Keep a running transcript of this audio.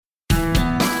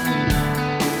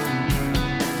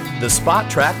The Spot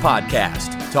Track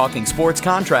Podcast, talking sports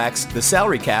contracts, the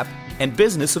salary cap, and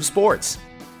business of sports.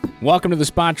 Welcome to the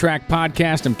Spot Track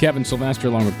Podcast. I'm Kevin Sylvester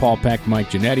along with Paul Peck,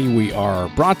 Mike Giannetti. We are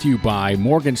brought to you by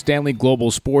Morgan Stanley Global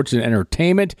Sports and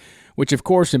Entertainment, which of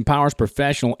course empowers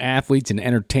professional athletes and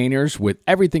entertainers with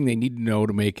everything they need to know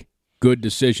to make good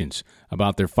decisions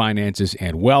about their finances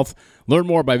and wealth. Learn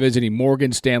more by visiting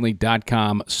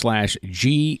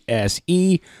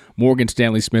morganstanley.com/GSE. Morgan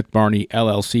Stanley Smith Barney,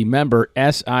 LLC, member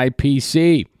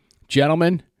SIPC.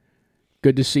 Gentlemen,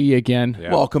 good to see you again.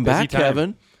 Yeah. Welcome back,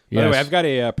 Kevin. By the way, I've got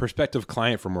a prospective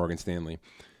client for Morgan Stanley. I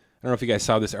don't know if you guys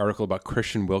saw this article about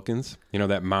Christian Wilkins, you know,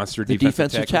 that monster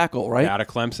defensive tackle, right? Out of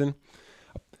Clemson.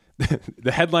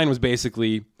 The headline was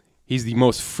basically, he's the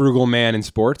most frugal man in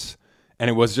sports, and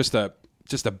it was just a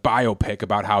biopic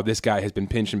about how this guy has been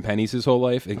pinching pennies his whole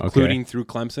life, including through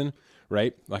Clemson,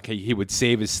 right? Like he would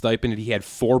save his stipend, and he had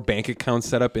 4 bank accounts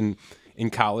set up in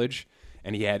college,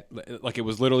 and he had, like, it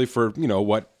was literally for, you know,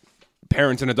 what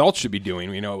parents and adults should be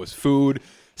doing. You know, it was food,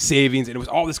 savings, and it was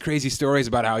all this crazy stories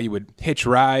about how he would hitch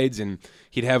rides, and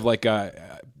he'd have like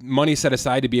money set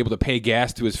aside to be able to pay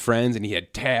gas to his friends, and he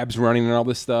had tabs running and all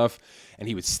this stuff, and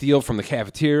he would steal from the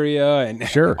cafeteria, and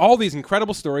all these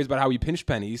incredible stories about how he pinched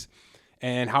pennies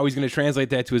and how he's going to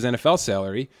translate that to his NFL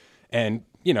salary. And,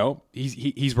 you know,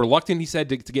 he's reluctant, he said,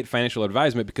 to get financial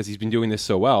advisement because he's been doing this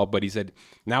so well. But he said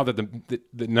now that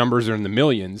the numbers are in the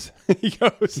millions, he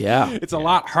goes, it's a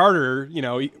lot harder. You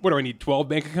know, what do I need, 12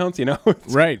 bank accounts? You know?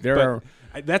 Right.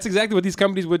 That's exactly what these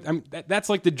companies would. I mean, that's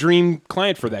like the dream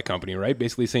client for that company, right?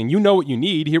 Basically saying, you know what you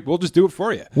need. Here, we'll just do it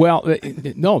for you. Well,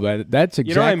 no, that's exactly.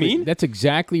 You know what I mean? That's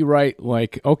exactly right.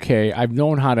 Like, okay, I've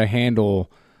known how to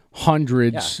handle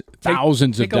hundreds,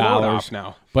 thousands of dollars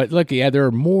now. But look, there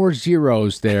are more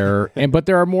zeros there, but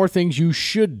there are more things you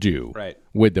should do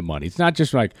with the money. It's not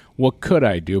just like, what could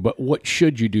I do, but what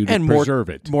should you do to preserve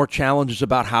it? More challenges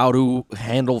about how to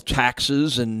handle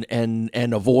taxes and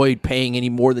avoid paying any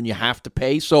more than you have to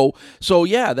pay. So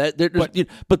yeah,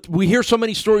 but we hear so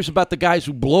many stories about the guys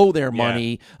who blow their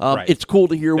money. It's cool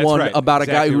to hear about a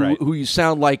guy who you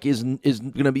sound like is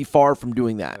going to be far from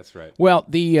doing that. That's right. Well,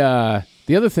 the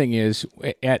other thing is,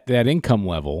 at that income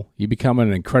level, you become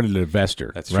an accredited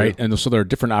investor. That's right. True. And so there are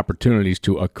different opportunities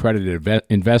to accredited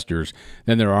investors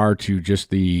than there are to just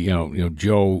the you know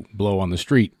Joe Blow on the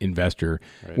street investor.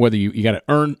 Right. Whether you got to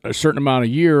earn a certain amount a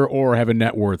year or have a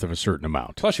net worth of a certain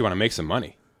amount. Plus, you want to make some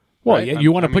money. Well,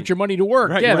 you want to put your money to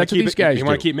work. Right, yeah, that's what these guys do. You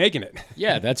want to keep making it.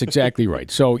 Yeah, that's exactly right.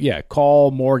 So, yeah,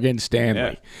 call Morgan Stanley.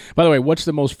 Yeah. By the way, what's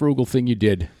the most frugal thing you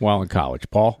did while in college,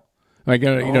 Paul? Like,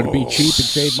 to be cheap and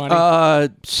save money?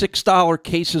 $6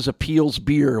 cases of Peel's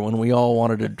beer when we all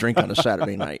wanted to drink on a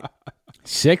Saturday night.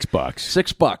 $6.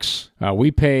 $6. We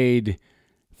paid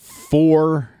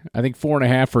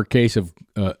 $4.50 for a case of,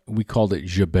 we called it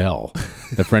Jebel,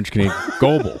 the French Canadian,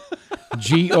 Gobel.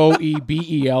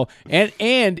 Goebel.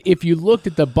 And if you looked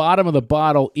at the bottom of the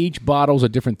bottle, each bottle's a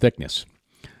different thickness.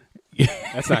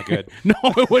 That's not good. No,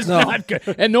 it was not good.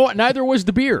 And neither was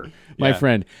the beer, my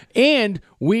friend. And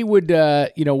we would,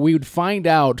 we would find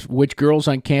out which girls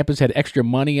on campus had extra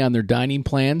money on their dining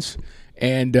plans,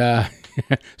 and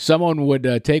someone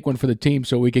would take one for the team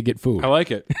so we could get food. I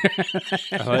like it.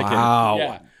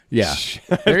 Wow. Yeah.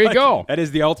 There you go. That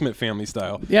is the ultimate family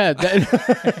style. Yeah,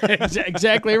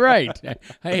 exactly right.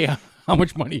 Hey, how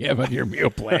much money do you have on your meal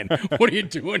plan? What are you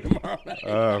doing tomorrow night?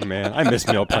 Oh, man. I miss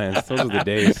meal plans. Those are the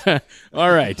days.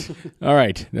 All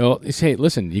right. Well, hey,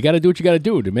 listen, you got to do what you got to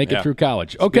do to make it through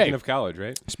college. Okay. Speaking of college,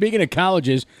 right? Speaking of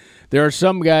colleges, there are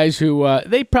some guys who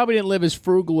they probably didn't live as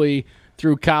frugally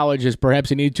through college as perhaps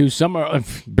they need to. Some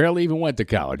barely even went to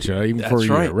college, even for a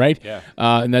year, right? Yeah.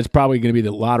 And that's probably going to be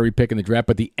the lottery pick in the draft.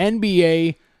 But the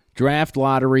NBA draft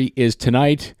lottery is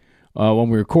tonight when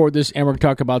we record this, and we're going to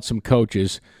talk about some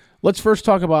coaches. Let's first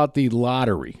talk about the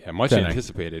lottery. Yeah, much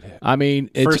anticipated. I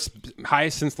mean, it's first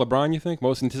highest since LeBron, you think?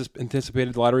 Most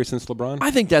anticipated lottery since LeBron?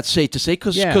 I think that's safe to say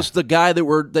because the guy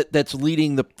that's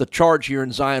leading the charge here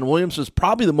in Zion Williamson is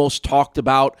probably the most talked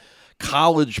about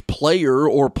college player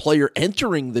or player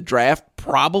entering the draft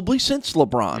probably since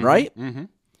LeBron, right? Mm-hmm.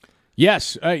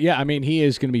 Yes. I mean, he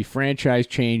is going to be franchise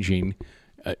changing,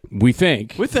 we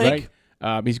think. Right?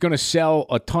 He's going to sell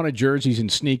a ton of jerseys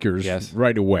and sneakers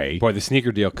right away. Boy, the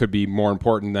sneaker deal could be more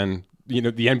important than the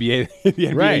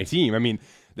NBA team. I mean,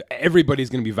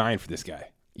 everybody's going to be vying for this guy.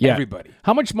 Yeah. Everybody.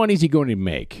 How much money is he going to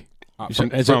make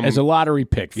as a lottery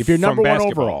pick? If you're number one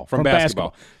overall. From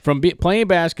basketball. From playing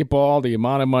basketball, the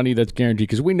amount of money that's guaranteed.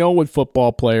 Because we know with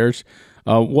football players,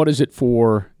 What is it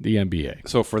for the NBA?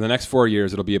 So for the next 4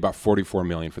 years, it'll be about $44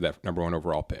 million for that number one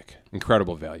overall pick.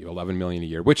 Incredible value, $11 million a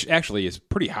year, which actually is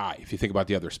pretty high if you think about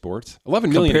the other sports.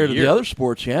 $11 million compared a to year. the other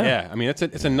sports, yeah. Yeah, I mean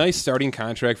it's a nice starting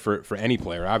contract for any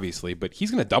player, obviously, but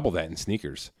he's going to double that in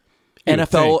sneakers.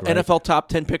 NFL top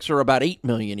 10 picks are about $8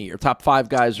 million a year. Top 5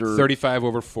 guys are 35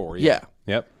 over 4. Yeah.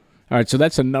 Yep. All right, so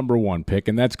that's a number one pick,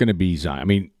 and that's going to be Zion. I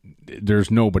mean, there's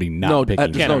nobody not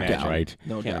picking Zion, imagine. right?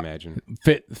 No Can't doubt. imagine.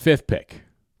 Fifth pick.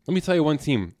 Let me tell you one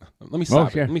team. Let me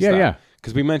stop. Yeah. Let me stop. Yeah.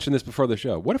 Because we mentioned this before the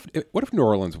show. What if New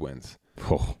Orleans wins?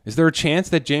 Oh. Is there a chance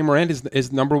that Ja Morant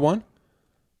is number one?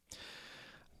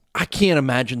 I can't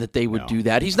imagine that they would do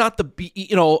that. He's not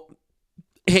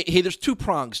hey, there's two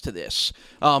prongs to this.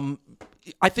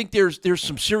 I think there's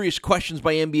some serious questions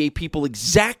by NBA people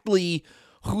exactly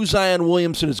who Zion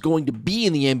Williamson is going to be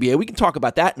in the NBA. We can talk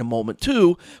about that in a moment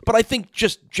too, but I think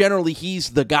just generally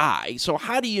he's the guy. So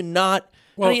how do you not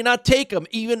take him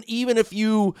even if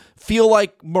you feel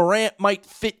like Morant might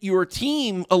fit your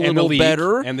team a little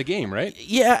better and the game, right?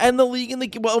 Yeah, and the league and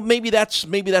maybe that's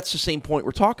the same point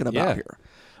we're talking about here.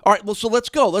 All right, well, so let's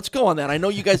go on that. I know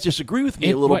you guys disagree with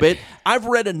me a little bit. I've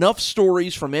read enough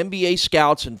stories from NBA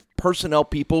scouts and personnel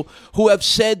people who have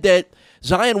said that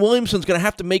Zion Williamson's going to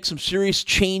have to make some serious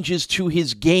changes to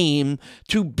his game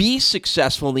to be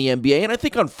successful in the NBA. And I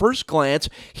think on first glance,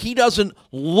 he doesn't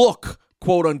look,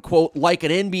 quote unquote, like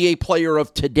an NBA player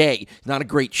of today. Not a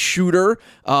great shooter.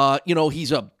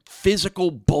 He's a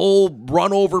physical bull,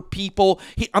 run over people.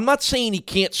 I'm not saying he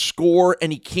can't score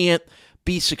and he can't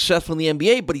be successful in the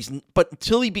NBA, but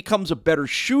until he becomes a better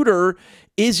shooter,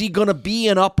 is he going to be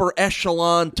an upper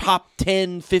echelon top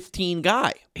 10, 15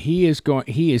 guy? He is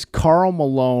Karl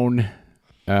Malone.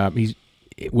 He's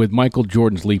with Michael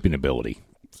Jordan's leaping ability.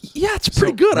 Yeah, it's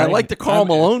pretty good. Right? I like the Karl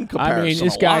Malone comparison.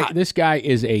 This guy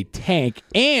is a tank,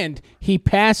 and he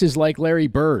passes like Larry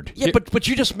Bird. Yeah, but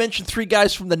you just mentioned three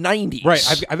guys from the 90s.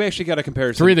 Right. I've actually got a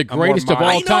comparison. Three of the greatest of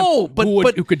all time. I know,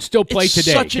 but who could still play it's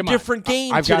today. Such a different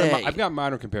game today. I've got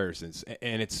modern comparisons,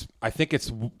 and I think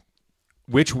it's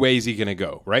which way is he going to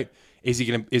go? Right? Is he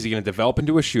going to develop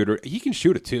into a shooter? He can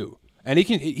shoot it too, and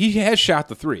he has shot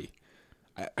the three.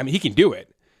 I mean, he can do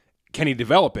it. Can he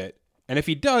develop it? And if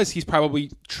he does, he's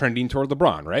probably trending toward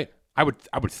LeBron, right? I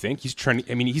would think he's trending.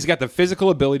 I mean, he's got the physical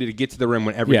ability to get to the rim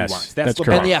whenever he wants. That's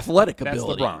LeBron. And the athletic That's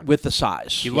ability LeBron. with the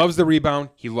size. He loves the rebound.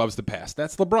 He loves the pass.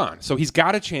 That's LeBron. So he's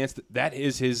got a chance. That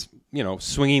is his,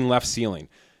 swinging left ceiling.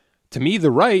 To me,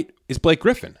 the right is Blake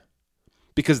Griffin.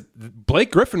 Because Blake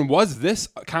Griffin was this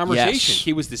conversation. Yes.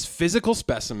 He was this physical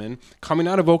specimen coming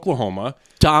out of Oklahoma.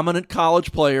 Dominant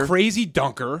college player. Crazy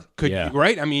dunker.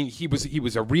 Right? I mean, he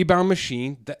was a rebound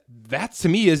machine. That to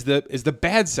me is the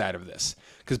bad side of this.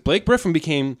 Because Blake Griffin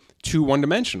became too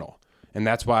one-dimensional. And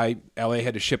that's why LA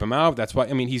had to ship him out. That's why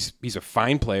he's a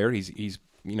fine player. He's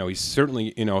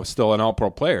certainly, still an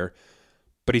all-pro player,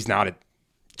 but he's not a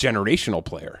generational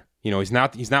player. He's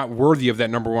not worthy of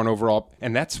that number one overall,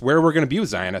 and that's where we're going to be with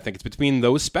Zion. I think it's between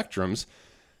those spectrums.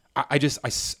 I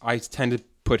tend to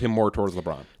put him more towards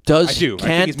LeBron. Does he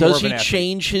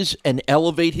change and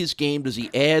elevate his game? Does he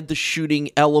add the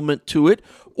shooting element to it,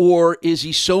 or is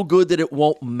he so good that it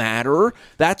won't matter?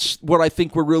 That's what I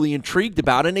think we're really intrigued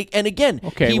about. And again,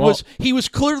 he was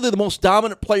clearly the most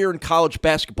dominant player in college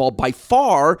basketball by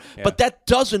far, but that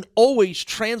doesn't always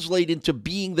translate into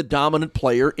being the dominant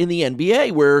player in the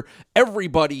NBA, where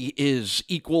everybody is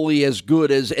equally as good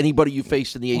as anybody you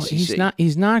faced in the ACC.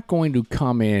 He's not going to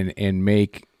come in and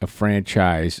make a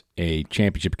franchise a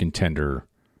championship contender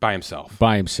by himself.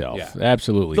 Yeah.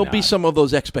 Absolutely. There'll be some of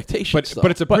those expectations,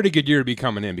 but it's a pretty good year to be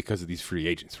coming in because of these free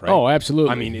agents, right? Oh,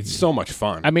 absolutely. I mean, it's so much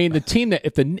fun. I mean, the team that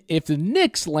if the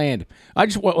Knicks land, I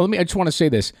just want to say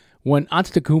this: when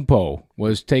Antetokounmpo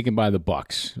was taken by the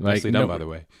Bucks, nicely done, by the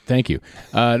way. Thank you.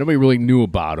 Nobody really knew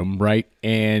about him, right?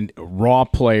 And raw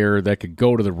player that could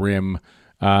go to the rim.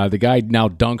 The guy now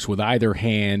dunks with either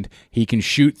hand. He can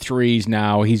shoot threes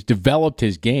now. He's developed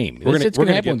his game. We're going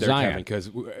to happen get there, Zion. Kevin, because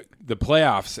the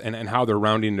playoffs and how they're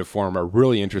rounding into form are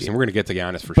really interesting. We're going to get to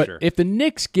Giannis for sure. But if the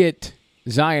Knicks get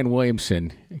Zion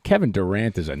Williamson, Kevin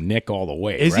Durant is a Knick all the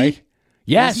way, is right? He?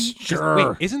 Yes, sure.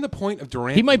 Wait, isn't the point of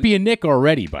Durant? He might be a Knick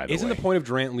already, by the way. Isn't the point of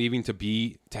Durant leaving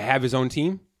to have his own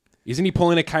team? Isn't he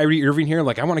pulling a Kyrie Irving here?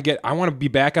 Like, I want to be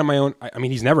back on my own. I mean,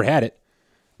 he's never had it,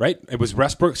 right? It was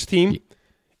Westbrook's team.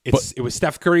 It was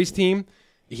Steph Curry's team.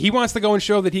 He wants to go and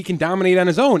show that he can dominate on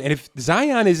his own. And if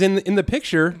Zion is in the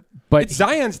picture, it's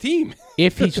Zion's team.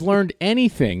 If he's learned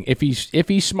anything, if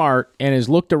he's smart and has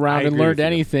looked around and learned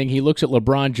anything, he looks at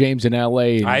LeBron James in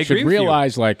LA and should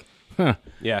realize, like,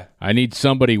 Yeah. I need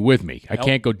somebody with me. I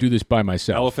can't go do this by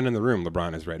myself. Elephant in the room,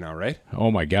 LeBron is right now, right?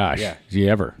 Oh, my gosh. Yeah. Is he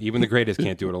ever? Even the greatest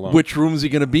can't do it alone. Which room is he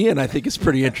going to be in? I think it's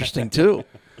pretty interesting, too.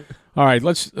 All right,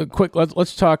 let's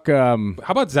talk. How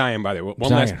about Zion, by the way? One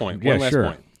Zion. last point. Yeah, One last sure.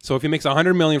 point. So if he makes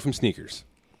 $100 million from sneakers,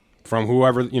 from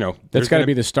whoever, That's got to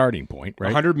be the starting point,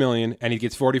 right? $100 million, and he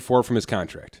gets 44 from his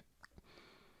contract.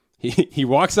 He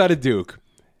walks out of Duke,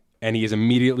 and he is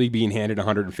immediately being handed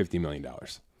 $150 million.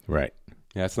 Right.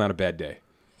 Yeah, that's not a bad day.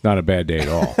 Not a bad day at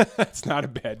all. That's not a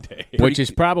bad day. Which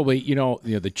is probably,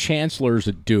 the chancellors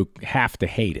at Duke have to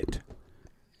hate it.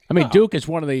 I mean, Duke is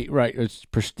one of the it's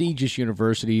prestigious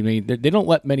university. I mean, they don't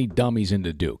let many dummies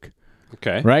into Duke.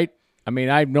 Okay. Right? I mean,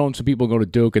 I've known some people go to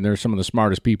Duke, and they're some of the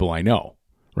smartest people I know.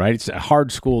 Right? It's a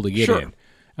hard school to get in.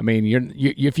 I mean,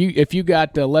 if you got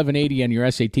 1180 on your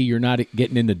SAT, you're not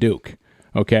getting into Duke.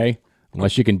 Okay.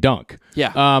 Unless you can dunk.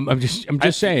 Yeah. I'm just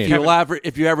saying.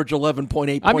 If you average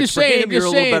 11.8 points per game, you're a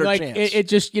little better chance. It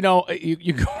just, you go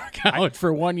to college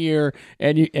for 1 year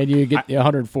and you get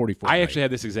 144. I actually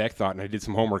had this exact thought, and I did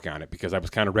some homework on it because I was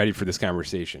kind of ready for this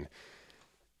conversation.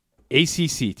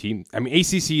 ACC team. I mean,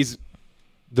 ACC is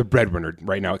the breadwinner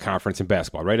right now at conference in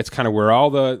basketball, right? It's kind of where all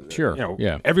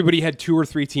the everybody had 2 or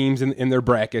 3 teams in their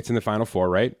brackets in the Final Four,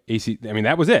 right? I mean,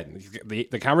 that was it.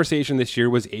 The conversation this year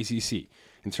was ACC.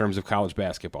 In terms of college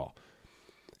basketball.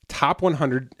 Top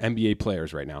 100 NBA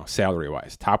players right now,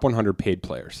 salary-wise. Top 100 paid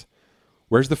players.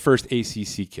 Where's the first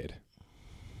ACC kid?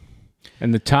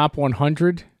 And the top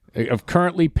 100 of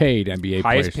currently paid NBA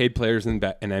Highest paid players in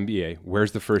NBA.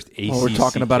 Where's the first ACC we're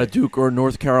talking about a Duke or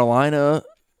North Carolina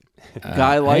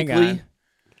guy likely?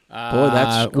 Boy,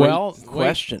 that's a great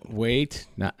question. Wait.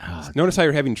 Notice how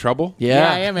you're having trouble? Yeah,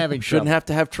 I am having trouble. Shouldn't have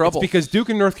to have trouble. It's because Duke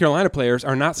and North Carolina players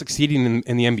are not succeeding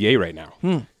in the NBA right now.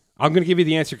 I'm going to give you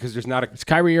the answer because there's not a It's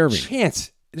Kyrie Irving.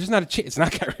 chance. There's not a chance. It's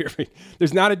not Kyrie Irving.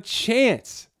 There's not a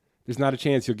chance. There's not a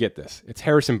chance you'll get this. It's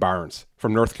Harrison Barnes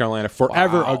from North Carolina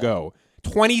forever ago.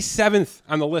 27th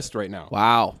on the list right now.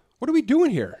 Wow. What are we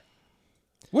doing here?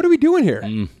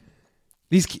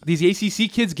 These ACC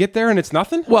kids get there and it's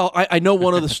nothing? Well, I know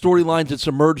one of the storylines that's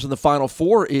emerged in the Final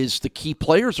Four is the key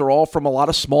players are all from a lot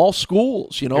of small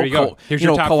schools. There you go. Here's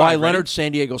your top Kawhi 5, Leonard, right?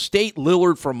 San Diego State,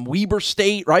 Lillard from Weber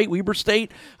State, right? Weber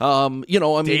State.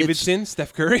 Davidson,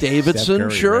 Steph Curry. Davidson,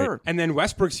 Curry, sure. right. And then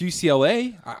Westbrook's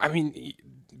UCLA. I mean,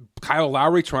 Kyle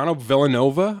Lowry, Toronto,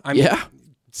 Villanova. I mean, Yeah.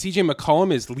 CJ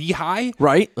McCollum is Lehigh.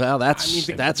 Right. Well, that's These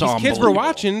unbelievable. kids we're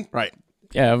watching. Right.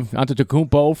 Yeah,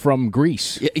 Antetokounmpo from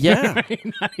Greece. Yeah.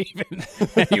 Not even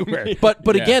anywhere.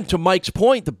 But again, to Mike's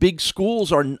point, the big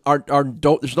schools are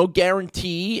don't. There's no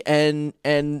guarantee, and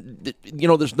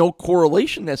there's no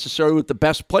correlation necessarily with the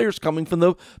best players coming from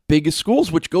the biggest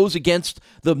schools, which goes against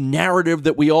the narrative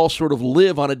that we all sort of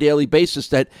live on a daily basis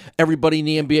that everybody in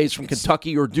the NBA is from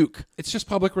Kentucky or Duke. It's just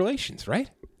public relations, right?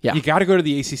 Yeah. You got to go to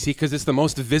the ACC because it's the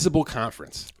most visible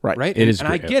conference. Right. It is And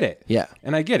I great. get it. Yeah.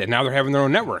 And I get it. Now they're having their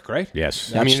own network, right?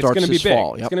 Yes. I mean, it's starts going to be this big.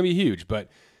 fall, It's yep. going to be huge. But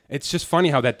it's just funny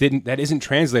how that isn't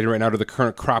translated right now to the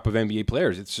current crop of NBA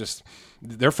players. It's just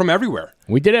they're from everywhere.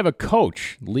 We did have a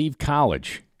coach leave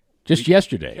college just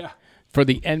yesterday for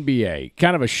the NBA.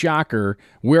 Kind of a shocker.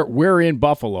 We're in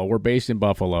Buffalo. We're based in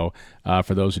Buffalo.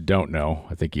 For those who don't know,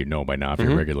 I think you know by now if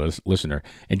you're a regular listener.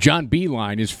 And John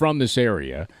Beeline is from this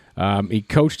area. He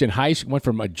coached in high school, went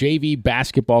from a JV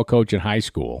basketball coach in high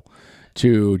school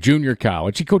to junior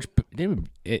college. He coached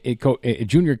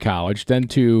junior college, then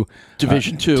to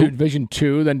Division II. to Division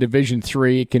II, then Division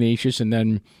III at Canisius, and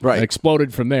then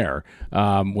exploded from there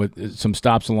with some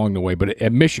stops along the way. But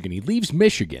at Michigan, he leaves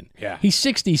Michigan. Yeah. He's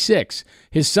 66.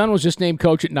 His son was just named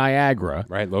coach at Niagara.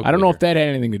 Right, I don't know if that had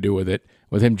anything to do with it,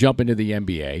 with him jumping to the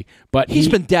NBA. But He's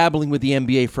been dabbling with the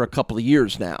NBA for a couple of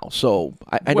years now, so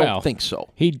I don't think so.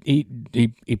 He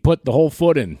put the whole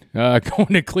foot in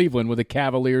going to Cleveland with the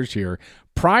Cavaliers here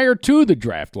prior to the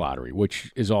draft lottery,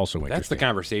 which is also interesting. That's the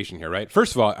conversation here, right?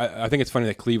 First of all, I think it's funny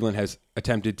that Cleveland has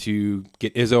attempted to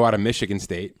get Izzo out of Michigan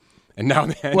State. And now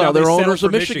their owner's a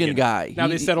Michigan guy. Now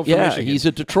they settled for Michigan. Yeah, he's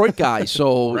a Detroit guy,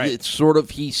 so Right. it's sort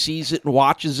of he sees it and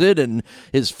watches it and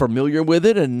is familiar with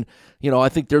it, and I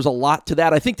think there's a lot to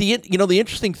that. I think the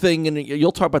interesting thing, and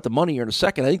you'll talk about the money here in a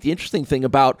second. I think the interesting thing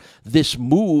about this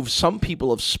move, some people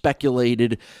have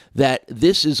speculated that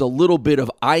this is a little bit of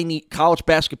college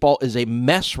basketball is a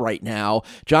mess right now.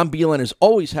 John Beeline has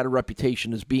always had a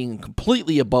reputation as being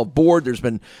completely above board. There's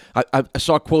been I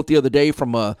saw a quote the other day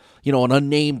from an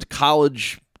unnamed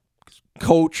college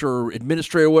coach or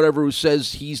administrator or whatever who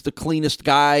says he's the cleanest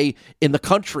guy in the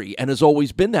country and has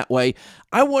always been that way.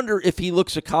 I wonder if he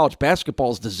looks at college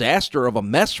basketball's disaster of a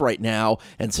mess right now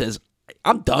and says,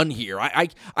 I'm done here.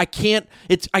 I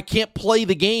can't play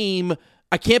the game.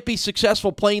 I can't be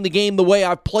successful playing the game the way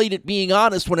I've played it, being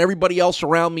honest, when everybody else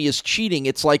around me is cheating.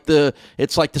 It's like the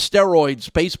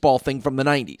steroids baseball thing from the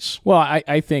 90s. Well,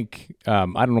 I think I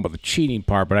don't know about the cheating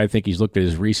part, but I think he's looked at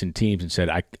his recent teams and said,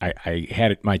 I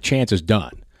had it, my chance is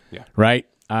done. Yeah. Right?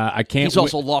 I can't. He's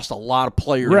also lost a lot of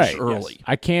players early. Yes.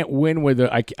 I can't win with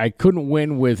I couldn't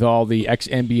win with all the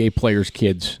ex-NBA players'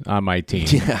 kids on my team.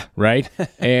 Yeah. Right?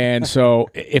 And so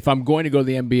if I'm going to go to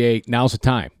the NBA, now's the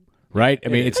time. Right? I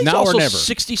mean, it's now or never. He's also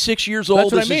 66 years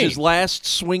old. This is his last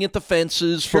swing at the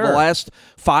fences for the last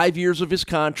 5 years of his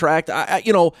contract.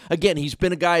 Again, he's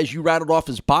been a guy, as you rattled off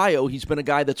his bio, he's been a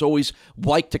guy that's always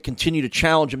liked to continue to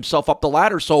challenge himself up the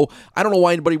ladder. So I don't know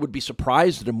why anybody would be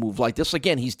surprised at a move like this.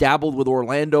 Again, he's dabbled with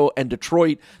Orlando and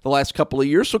Detroit the last couple of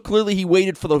years, so clearly he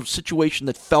waited for the situation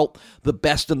that felt the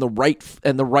best and the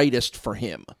rightest for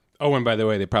him. Oh, and by the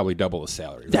way, they probably double his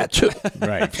salary. Right? That too.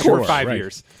 Right. For 5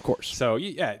 years. Of course. So,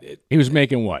 yeah. He was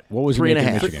making what? What was he making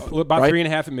in Michigan? About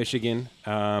 3.5 at Michigan,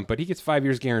 but he gets 5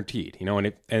 years guaranteed.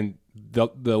 And the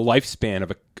lifespan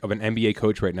of an NBA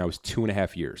coach right now is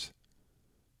 2.5 years.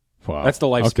 Wow. That's the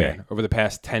lifespan over the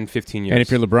past 10, 15 years. And if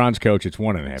you're LeBron's coach, it's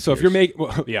 1.5 years. So if you're making,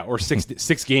 or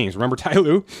six games. Remember Ty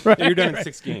Lue? Right, you're done in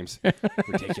 6 games.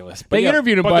 Ridiculous. They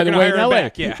interviewed him, by the way, in LA.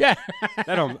 Yeah.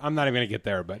 I'm not even going to get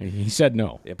there, but he said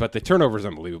no. Yeah, but the turnover is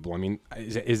unbelievable. I mean,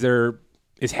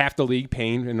 is half the league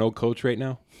paying an old coach right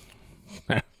now?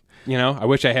 I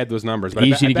wish I had those numbers. But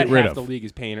easy to get rid of. Half the league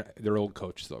is paying their old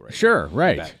coach still right Sure, now.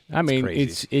 right. I mean,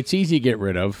 crazy. it's easy to get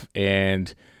rid of,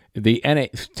 and to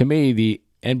me, the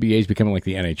NBA is becoming like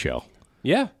the NHL.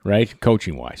 Yeah. Right?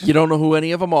 Coaching-wise. You don't know who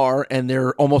any of them are, and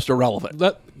they're almost irrelevant.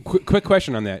 Quick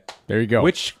question on that. There you go.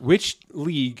 Which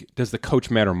league does the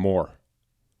coach matter more?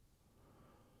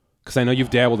 Because I know you've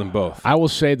dabbled in both. I will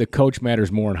say the coach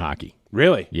matters more in hockey.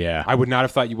 Really? Yeah. I would not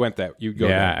have thought you went that. You'd go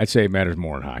there. I'd say it matters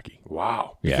more in hockey.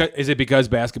 Wow. Yeah. Is it because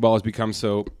basketball has become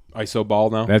so iso ball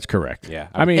now? That's correct. Yeah.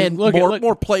 I mean, and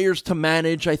more players to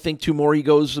manage, I think, too, more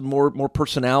egos and more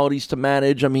personalities to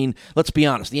manage. I mean, let's be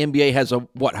honest. The NBA has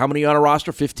how many on a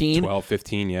roster? 15? 12,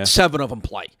 15, yeah. 7 of them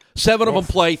play. 7 of them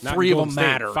play. 3 of them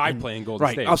matter. 5 play in Golden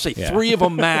State. I'll say 3 of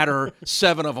them matter.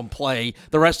 7 of them play.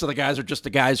 The rest of the guys are just the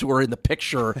guys who are in the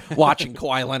picture watching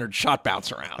Kawhi Leonard shot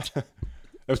bounce around.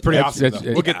 That was pretty awesome,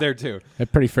 though. We'll get there, too. A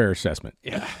pretty fair assessment.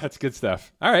 Yeah, that's good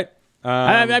stuff. All right.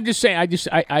 I'm just saying,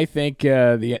 I think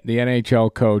the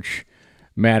NHL coach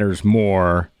matters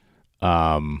more.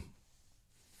 But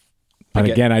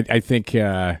again, I think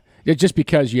just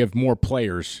because you have more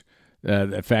players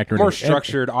that factor more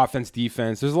structured offense,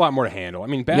 defense. There's a lot more to handle. I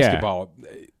mean, basketball.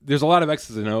 There's a lot of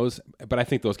X's and O's, but I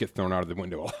think those get thrown out of the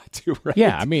window a lot too. Right?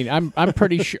 Yeah, I mean, I'm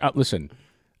pretty sure. Listen,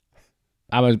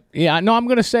 I'm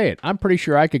going to say it. I'm pretty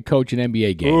sure I could coach an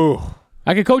NBA game. Ooh.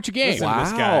 I could coach a game. Listen to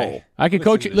this guy. I could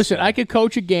coach it. Listen, I could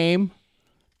coach a game.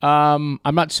 I'm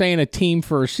not saying a team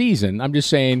for a season. I'm just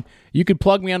saying you could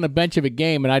plug me on the bench of a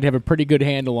game, and I'd have a pretty good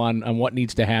handle on what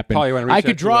needs to happen. Paul, you want to I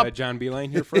could drop John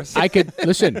Beeline here for us? I could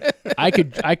listen. I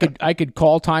could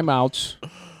call timeouts,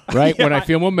 right? When I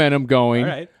feel momentum going. All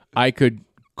right. I could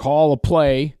call a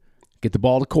play, get the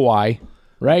ball to Kawhi.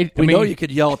 Right, we know you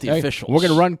could yell at the officials. We're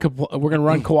gonna run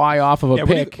Kawhi off of a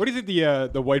pick. What do you think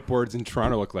the whiteboards in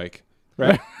Toronto look like?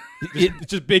 Right, it's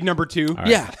just big number 2. Right.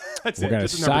 Yeah, we're gonna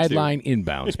sideline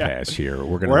inbounds pass here.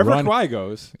 We're gonna wherever run, Kawhi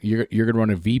goes. You're gonna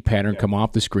run a V pattern, come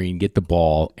off the screen, get the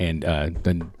ball, and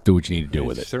then do what you need to do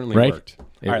with it. Certainly right? worked.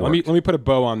 All right, let me put a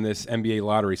bow on this NBA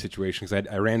lottery situation because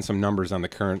I ran some numbers on the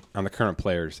current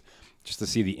players. Just to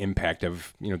see the impact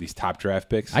of these top draft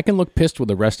picks. I can look pissed with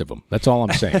the rest of them. That's all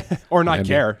I'm saying. Or not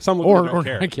care. Some don't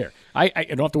care. Not care. I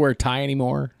don't have to wear a tie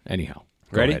anymore. Anyhow,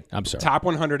 ready? Ahead. I'm sorry. Top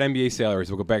 100 NBA salaries.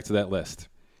 We'll go back to that list.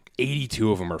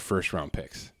 82 of them are first round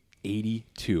picks.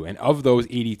 82, and of those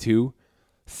 82,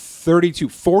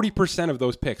 40% of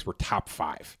those picks were top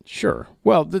 5. Sure.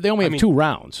 Well, they only have 2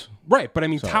 rounds. Right, but I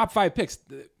mean top 5 picks.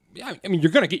 Yeah, I mean you're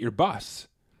going to get your bus.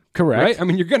 Correct. Right? I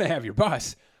mean you're going to have your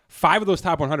bus. 5 of those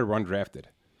top 100 were undrafted.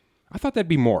 I thought that'd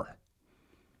be more.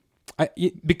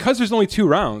 Because there's only 2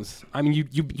 rounds, I mean,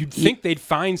 you'd think they'd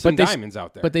find some diamonds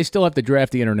out there. But they still have to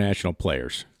draft the international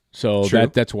players. So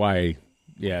that's why,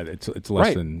 it's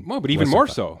less than... Well, but even more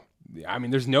so. I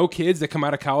mean, there's no kids that come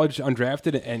out of college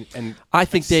undrafted and I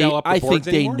think they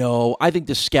know. I think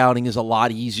the scouting is a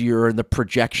lot easier and the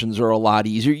projections are a lot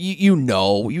easier. You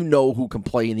know who can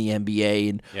play in the NBA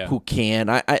and who can.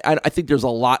 I think there's a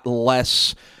lot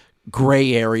less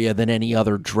gray area than any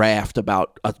other draft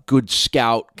about a good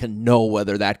scout can know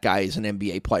whether that guy is an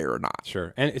NBA player or not.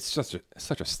 Sure, and it's such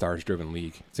a stars-driven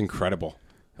league. It's incredible.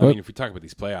 I mean, if we talk about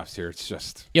these playoffs here, it's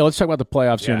just... Yeah, let's talk about the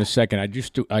playoffs here in a second.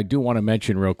 I do want to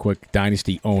mention real quick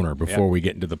Dynasty Owner before we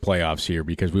get into the playoffs here,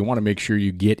 because we want to make sure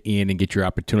you get in and get your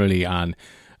opportunity on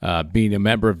being a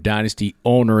member of Dynasty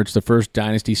Owner. It's the first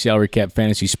Dynasty salary cap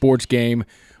fantasy sports game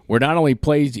where not only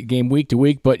plays the game week to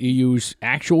week, but you use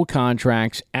actual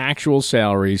contracts, actual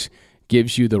salaries,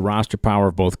 gives you the roster power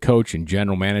of both coach and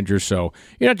general manager. So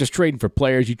you're not just trading for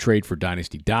players, you trade for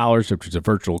Dynasty Dollars, which is a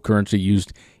virtual currency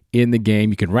used in the game.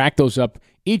 You can rack those up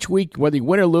each week, whether you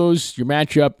win or lose your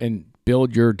matchup, and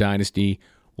build your dynasty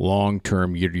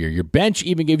long-term year to year. Your bench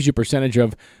even gives you a percentage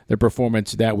of their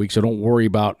performance that week, so don't worry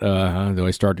about, do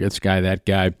I start this guy, that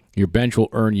guy? Your bench will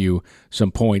earn you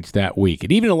some points that week.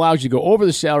 It even allows you to go over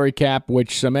the salary cap,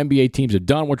 which some NBA teams have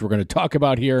done, which we're going to talk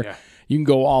about here. Yeah. You can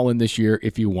go all in this year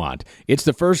if you want. It's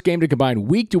the first game to combine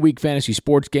week-to-week fantasy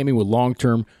sports gaming with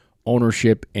long-term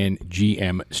ownership and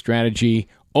GM strategy.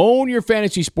 Own your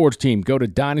fantasy sports team. Go to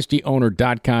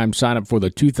dynastyowner.com. Sign up for the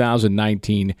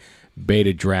 2019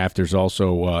 beta draft. There's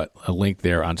also a link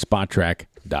there on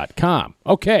spottrack.com.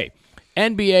 Okay,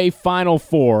 NBA Final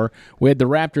Four. We had the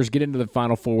Raptors get into the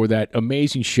Final Four with that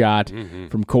amazing shot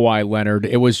from Kawhi Leonard.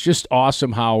 It was just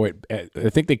awesome how I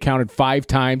think they counted 5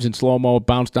 times in slow-mo. It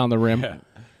bounced down the rim. Yeah.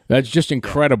 That's just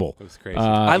incredible. It was crazy.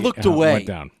 I looked away.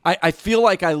 I feel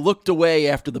like I looked away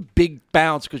after the big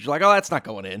bounce because you're like, oh, that's not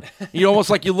going in. You almost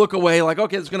like you look away like,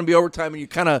 okay, it's going to be overtime, and you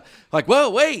kind of like, whoa,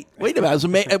 wait a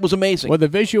minute. It was amazing. Well, the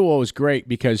visual was great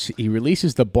because he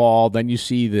releases the ball, then you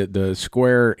see the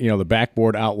square, the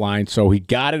backboard outline, so he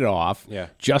got it off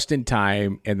just in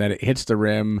time, and then it hits the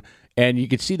rim, and you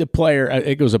could see the player, I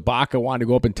think it was Ibaka, wanted to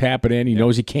go up and tap it in. He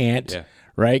knows he can't. Yeah.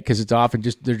 Right, because it's off, and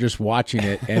they're just watching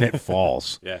it, and it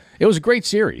falls. It was a great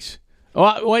series.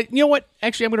 Well, you know what?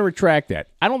 Actually, I'm going to retract that.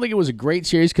 I don't think it was a great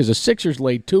series because the Sixers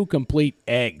laid 2 complete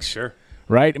eggs. Sure.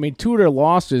 Right? I mean, 2 of their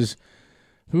losses.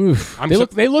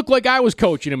 They look like I was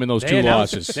coaching them in those 2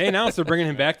 losses. They announced they're bringing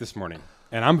him back this morning,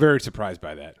 and I'm very surprised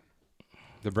by that.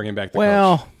 They're bringing back the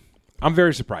coach. I'm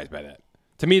very surprised by that.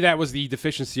 To me, that was the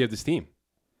deficiency of this team.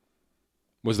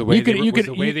 Was the way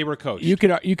they were coached. You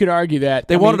could argue that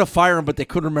they wanted to fire him, but they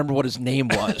couldn't remember what his name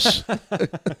was.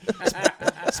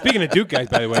 Speaking of Duke guys,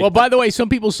 by the way. Well, by the way, some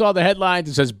people saw the headlines.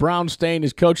 It says Brown staying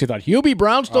as coach. They thought Hubie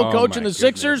Brown still coaching the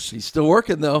Sixers. He's still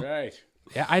working though. Right.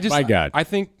 Yeah, My God. I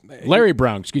think Larry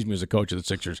Brown, was the coach of the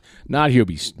Sixers, not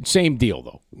Hubie. Same deal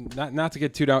though. Not to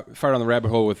get too far down the rabbit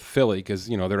hole with Philly because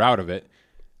they're out of it,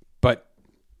 but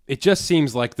it just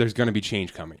seems like there's going to be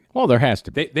change coming. Well, there has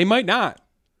to be. They might not.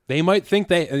 They might think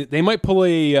they might pull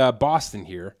a Boston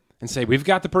here and say, we've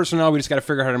got the personnel, we just got to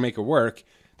figure out how to make it work.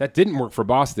 That didn't work for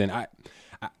Boston.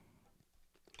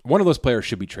 One of those players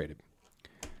should be traded.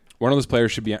 One of those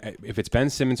players should be, if it's Ben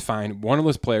Simmons, fine. One of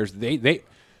those players,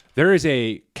 there is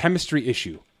a chemistry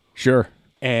issue. Sure.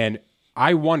 And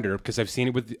I wonder, because I've seen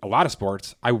it with a lot of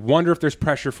sports, I wonder if there's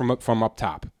pressure from up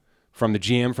top, from the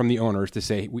GM, from the owners to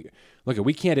say, we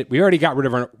already got rid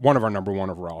of one of our number 1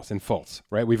 overalls in Fultz,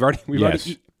 right? We've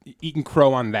already eaten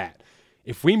crow on that.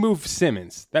 If we move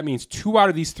Simmons, that means 2 out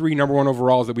of these 3 number 1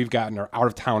 overalls that we've gotten are out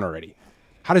of town already.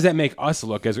 How does that make us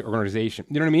look as an organization?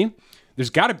 You know what I mean? That's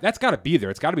got to be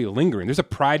there. It's got to be lingering. There's a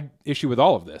pride issue with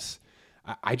all of this.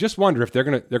 I just wonder if they're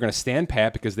gonna stand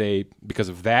pat because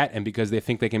of that and because they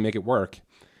think they can make it work.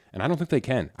 And I don't think they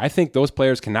can. I think those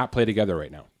players cannot play together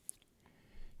right now.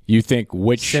 You think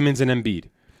which Simmons and Embiid?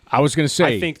 I was going to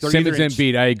say Simmons and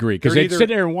Embiid. I agree because they'd sit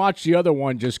there and watch the other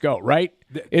one just go right.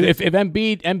 If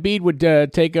Embiid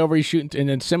would take over, he's shooting, and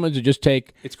then Simmons would just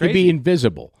take. It's crazy. He'd be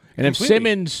invisible. And Completely. If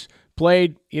Simmons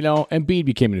played, Embiid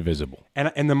became invisible.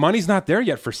 And the money's not there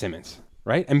yet for Simmons,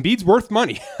 right? Embiid's worth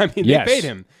money. I mean, They paid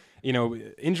him.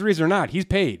 Injuries or not, he's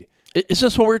paid. Is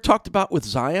this what we talked about with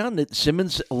Zion? That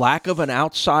Simmons' lack of an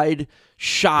outside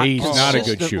shot. He's not a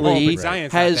good shooter. But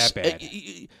Zion's not that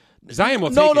bad. Zion will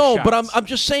take his shots. But I'm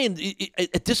just saying,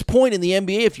 at this point in the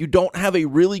NBA, if you don't have a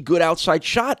really good outside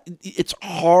shot, it's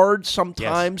hard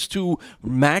sometimes to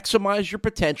maximize your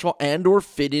potential and or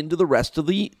fit into the rest of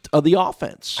the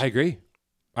offense. I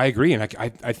agree, and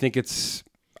I think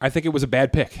it was a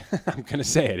bad pick. I'm going to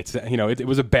say it. It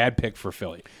was a bad pick for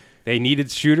Philly. They needed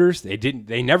shooters.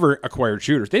 They never acquired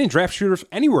shooters. They didn't draft shooters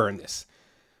anywhere in this.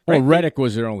 Right? Well, Redick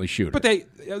was their only shooter. But there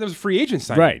was a free agent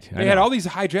signing. Right. They had all these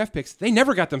high draft picks. They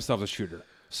never got themselves a shooter.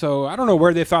 So I don't know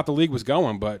where they thought the league was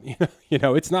going, but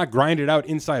it's not grinded out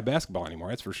inside basketball anymore.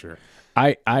 That's for sure.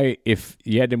 If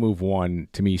you had to move one,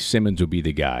 to me, Simmons would be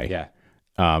the guy.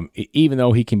 Yeah. Even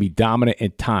though he can be dominant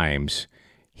at times,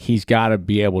 he's got to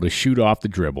be able to shoot off the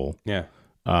dribble. Yeah.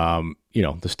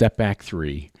 The step back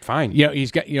three. Fine. Yeah,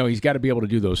 he's got to be able to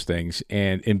do those things.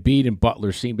 And Embiid and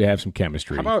Butler seem to have some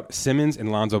chemistry. How about Simmons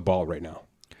and Lonzo Ball right now?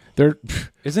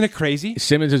 Isn't it crazy?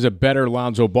 Simmons is a better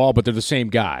Lonzo Ball, but they're the same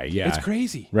guy. Yeah, it's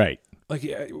crazy. Right. Like,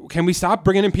 can we stop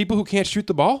bringing in people who can't shoot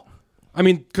the ball? I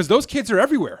mean, because those kids are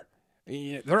everywhere.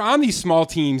 They're on these small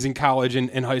teams in college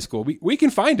and high school. We can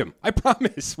find them. I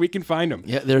promise. We can find them.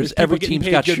 Yeah, every team's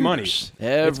got good shooters. Money.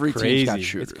 Every team's got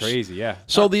shooters. It's crazy, yeah.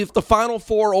 So the Final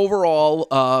Four overall,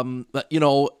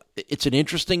 it's an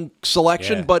interesting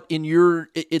selection, but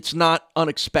it's not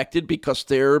unexpected because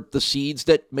they're the seeds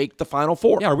that make the Final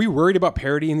Four. Yeah, are we worried about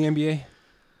parity in the NBA?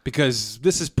 Because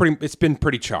it's been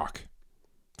pretty chalk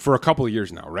for a couple of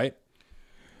years now, right?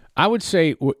 I would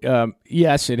say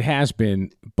yes, it has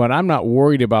been, but I'm not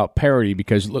worried about parity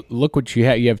because look what you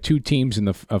have. You have two teams in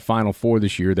the Final Four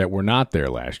this year that were not there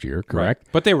last year, correct?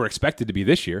 Right. But they were expected to be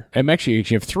this year. And actually, you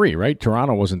have three, right?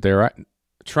 Toronto wasn't there, right?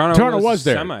 Toronto was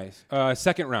there. Semis,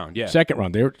 second round, yeah. Second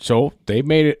round. They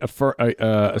made it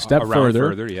a step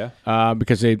further, yeah.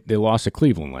 Because they lost to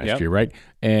Cleveland last year, right?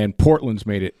 And Portland's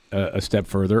made it a step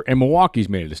further, and Milwaukee's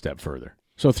made it a step further.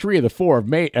 So 3 of the 4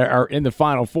 are in the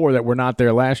Final Four that were not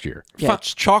there last year. Yeah,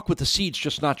 it's chalk with the seeds,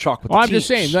 just not chalk with the teams. I'm just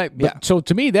saying. So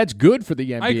to me, that's good for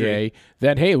the NBA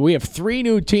that, hey, we have 3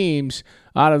 new teams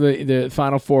out of the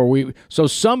Final Four. So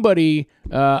somebody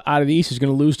out of the East is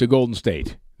going to lose to Golden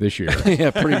State this year. Yeah,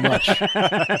 pretty much.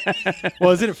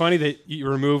 Well, isn't it funny that you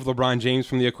remove LeBron James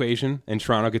from the equation and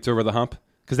Toronto gets over the hump?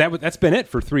 Because that's been it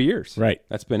for 3 years. Right.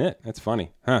 That's been it. That's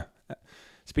funny. Huh.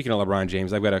 Speaking of LeBron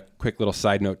James, I've got a quick little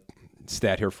side note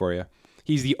stat here for you.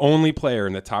 He's the only player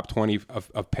in the top 20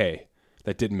 of pay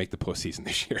that didn't make the postseason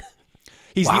this year.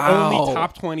 He's the only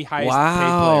top 20 highest paid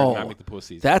player to not make the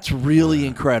postseason. That's really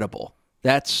incredible.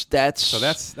 So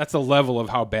that's a level of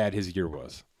how bad his year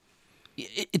was.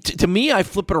 To me, I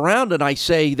flip it around and I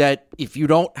say that if you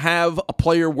don't have a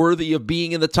player worthy of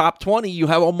being in the top 20, you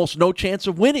have almost no chance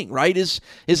of winning, right?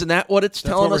 Isn't that what it's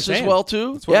telling us as well,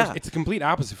 too? Yeah. It's a complete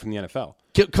opposite from the NFL.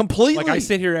 Completely. Like I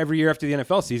sit here every year after the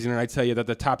NFL season and I tell you that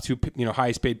the top 2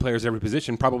 highest paid players at every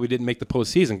position probably didn't make the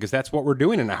postseason because that's what we're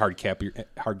doing in a hard cap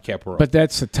world. But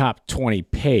that's the top 20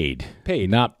 paid,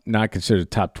 not considered the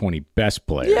top 20 best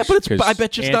players. Yeah, but I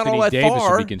bet you it's not all that Davis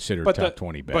far. Would be considered top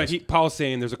 20 best. But Paul's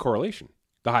saying there's a correlation.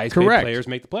 The highest paid players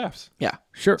make the playoffs. Yeah,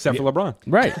 sure. Except for LeBron.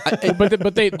 Right.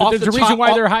 But there's a reason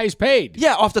why they're highest paid.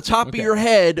 Yeah, off the top of your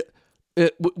head,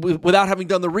 without having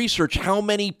done the research, how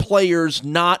many players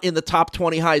not in the top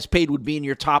 20 highest paid would be in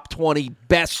your top 20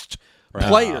 best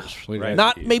players?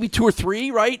 Not maybe 2 or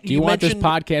 3, right? Do you want this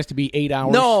podcast to be 8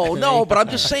 hours? No, but I'm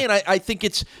just saying, I think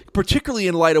it's, particularly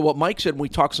in light of what Mike said when we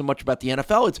talk so much about the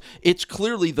NFL, it's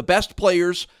clearly the best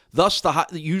players, thus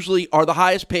usually are the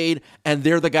highest paid, and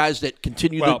they're the guys that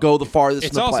continue to go the farthest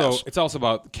in the playoffs. It's also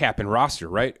about cap and roster,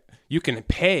 right? You can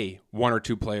pay 1 or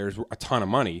 2 players a ton of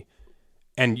money,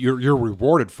 and you're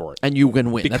rewarded for it. And you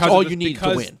can win. That's all you need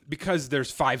to win. Because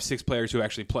there's 5-6 players who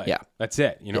actually play. Yeah. That's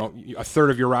it. A third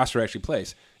of your roster actually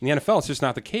plays. In the NFL, it's just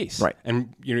not the case. Right.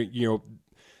 And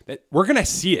that we're going to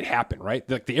see it happen, right?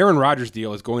 Like the Aaron Rodgers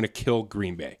deal is going to kill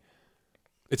Green Bay.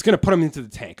 It's going to put them into the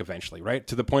tank eventually, right?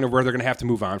 To the point of where they're going to have to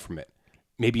move on from it.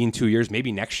 Maybe in 2 years,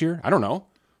 maybe next year. I don't know,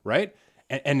 right?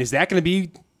 And is that going to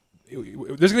be...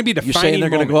 There's going to be a defining You're saying they're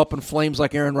going moment. to go up in flames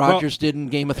like Aaron Rodgers did in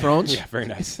Game of Thrones? Yeah, very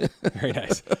nice. Very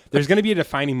nice. There's going to be a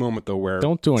defining moment, though, where...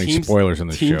 Don't do any spoilers in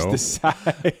the teams show.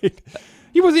 Decide.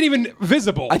 He wasn't even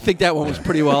visible. I think that one was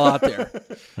pretty well out there.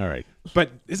 All right.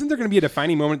 But isn't there going to be a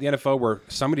defining moment in the NFL where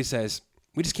somebody says,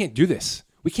 we just can't do this.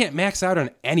 We can't max out on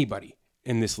anybody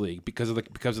in this league because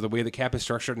of the way the cap is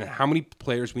structured and how many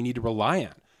players we need to rely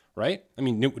on, right? I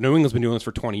mean, New England's been doing this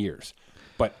for 20 years.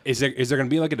 But is there going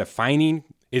to be like a defining...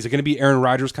 Is it going to be Aaron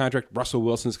Rodgers' contract, Russell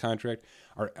Wilson's contract?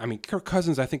 Kirk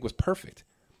Cousins, I think, was perfect.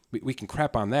 We can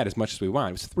crap on that as much as we want.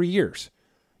 It was 3 years.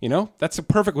 That's a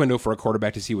perfect window for a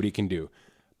quarterback to see what he can do.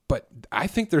 But I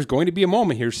think there's going to be a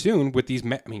moment here soon with these.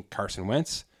 Carson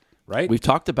Wentz, right? We've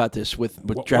talked about this with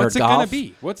Jared Goff. What's it going to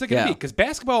be? What's it going to be? Because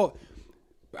basketball,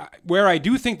 where I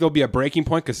do think there'll be a breaking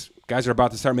point, because guys are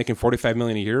about to start making $45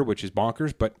 million a year, which is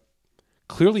bonkers, but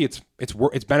clearly it's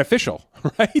beneficial,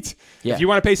 right? Yeah. If you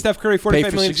want to pay Steph Curry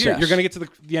 $45 million a year, you're going to get to the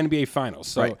NBA Finals.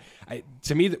 So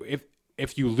to me,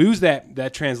 if you lose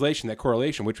that translation, that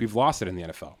correlation, which we've lost it in the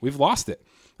NFL, we've lost it.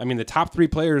 The top 3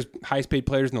 players, highest paid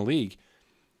players in the league,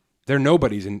 they're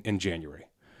nobodies in January.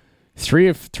 Three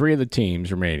of the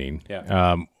teams remaining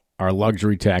are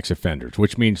luxury tax offenders,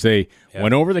 which means they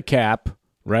went over the cap,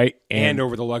 right? And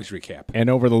over the luxury cap.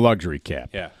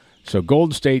 Yeah. So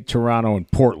Golden State, Toronto, and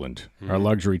Portland are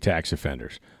luxury tax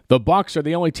offenders. The Bucks are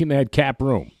the only team that had cap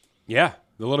room. Yeah.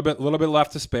 A little bit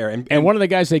left to spare. And one of the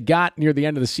guys they got near the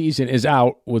end of the season is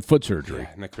out with foot surgery. Yeah,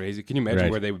 isn't that crazy? Can you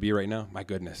imagine where they would be right now? My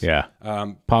goodness. Yeah.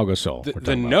 Pau Gasol.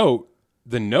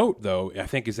 The note, though, I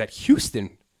think, is that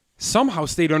Houston somehow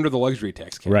stayed under the luxury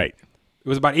tax cap. Right. It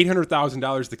was about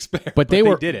 $800,000 to spare, but they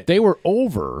did it. They were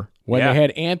over when they had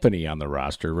Anthony on the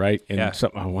roster, right? And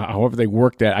however they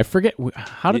worked that, I forget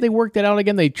how did they work that out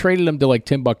again? They traded him to like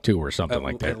Timbuktu or something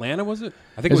like that. Atlanta, was it?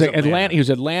 I think it was like Atlanta. He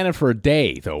was Atlanta for a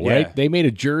day, though, right? Yeah. They made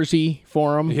a jersey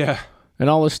for him, and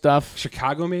all this stuff.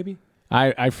 Chicago, maybe.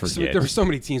 I forget. There were so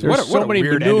many teams. What a many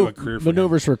weird end to a career for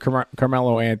maneuvers for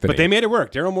Carmelo Anthony. But they made it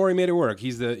work. Daryl Morey made it work.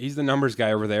 He's the numbers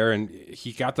guy over there, and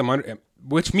he got them under.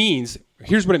 Which means,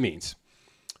 here's what it means.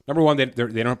 Number one, they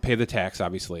don't pay the tax,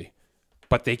 obviously,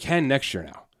 but they can next year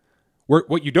now.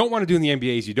 What you don't want to do in the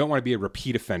NBA is you don't want to be a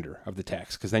repeat offender of the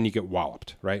tax because then you get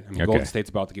walloped, right? I mean, Golden State's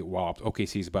about to get walloped.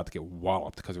 OKC's about to get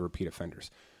walloped because of repeat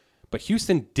offenders. But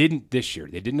Houston didn't this year.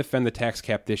 They didn't offend the tax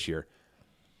cap this year.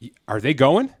 Are they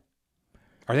going?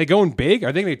 Are they going big?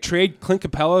 Are they going to trade Clint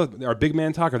Capella, our big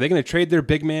man talk? Are they going to trade their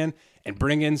big man and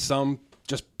bring in some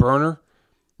just burner,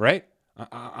 right,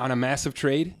 on a massive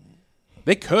trade?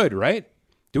 They could, right?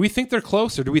 Do we think they're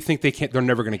close, or do we think they can't? They're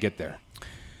never going to get there.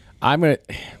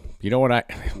 You know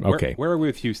what? Where are we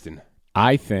with Houston?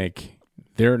 I think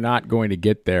they're not going to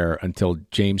get there until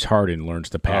James Harden learns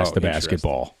to pass the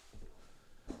basketball.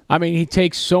 I mean, he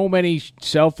takes so many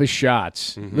selfish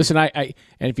shots. Mm-hmm. Listen, and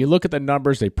if you look at the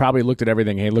numbers, they probably looked at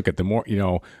everything. Hey, look at the more,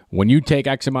 when you take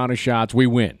X amount of shots, we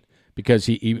win because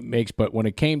he makes. But when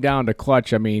it came down to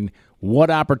clutch, I mean, what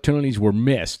opportunities were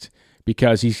missed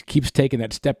because he keeps taking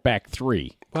that step back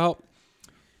three. Well,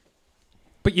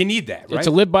 but you need that, right? It's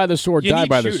a live by the sword, die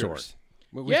by the sword.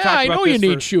 I know you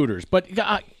need shooters, but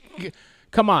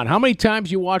come on. How many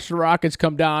times you watch the Rockets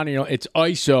come down, it's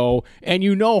ISO,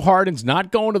 and Harden's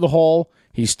not going to the hole.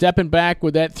 He's stepping back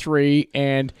with that three,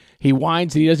 and he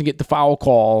whines that he doesn't get the foul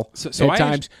call at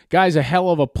times. Guy's a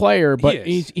hell of a player, but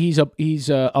he's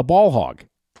a ball hog.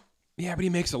 Yeah, but he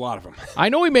makes a lot of them. I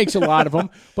know he makes a lot of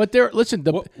them, but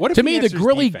to me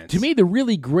the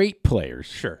really great players.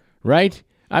 Sure. Right?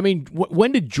 I mean,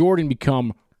 when did Jordan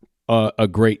become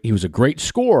he was a great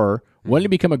scorer. When did he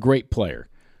become a great player?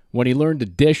 When he learned to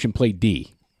dish and play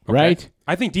D, right? Okay.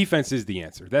 I think defense is the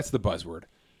answer. That's the buzzword.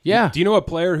 Yeah. Do you know a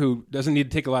player who doesn't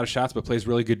need to take a lot of shots but plays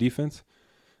really good defense?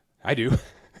 I do.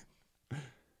 How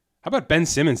about Ben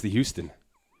Simmons, the Houston?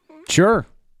 Sure.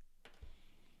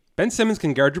 Ben Simmons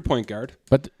can guard your point guard,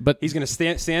 but he's going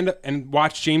to stand and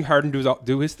watch James Harden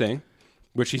do his thing,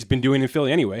 which he's been doing in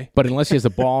Philly anyway. But unless he has the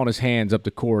ball in his hands up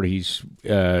the court, he's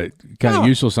kind of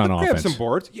useless on offense. They have some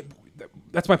boards. Yeah,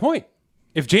 that's my point.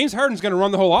 If James Harden's going to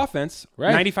run the whole offense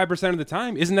 95% of the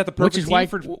time, isn't that the perfect team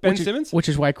for Ben Simmons? Which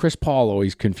is why Chris Paul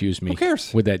always confused me. Who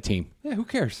cares? With that team? Yeah, who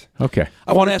cares? Okay.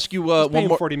 I want to ask you one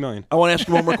more. $40 million. I want to ask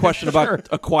you one more question about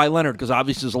Kawhi Leonard because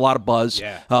obviously there's a lot of buzz.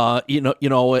 Yeah.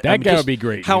 That guy would be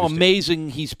great. How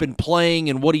amazing he's been playing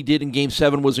and what he did in Game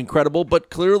 7 was incredible. But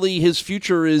clearly his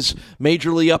future is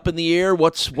majorly up in the air.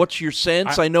 What's your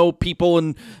sense? I know people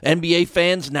and NBA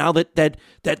fans now that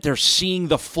they're seeing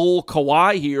the full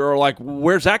Kawhi here are like,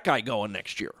 where's that guy going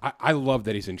next year? I love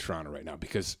that he's in Toronto right now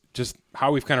because just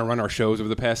how we've kind of run our shows over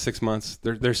the past 6 months.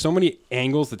 There's so many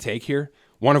angles to take here.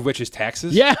 One of which is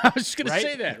taxes. Yeah, I was just going to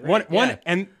say that. Right?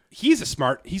 And he's a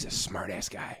smart ass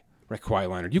guy, right? Kawhi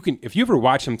Leonard. If you ever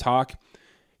watch him talk,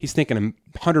 he's thinking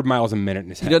 100 miles a minute in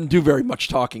his head. He doesn't do very much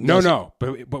talking. No.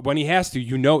 But when he has to,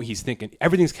 he's thinking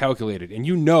everything's calculated, and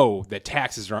that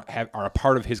taxes are a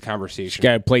part of his conversation.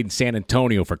 This guy played in San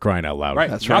Antonio for crying out loud. Right,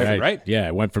 that's right. Yeah,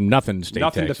 it went from nothing to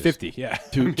nothing taxes. to 50. Yeah,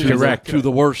 to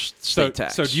the worst state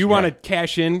tax. So do you want to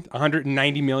cash in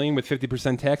 $190 million with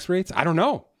 50% tax rates? I don't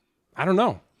know,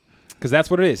 because that's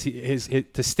what it is.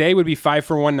 To stay would be 5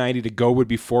 for 190. To go would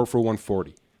be 4 for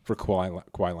 140 for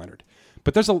Kawhi Leonard.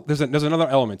 But there's another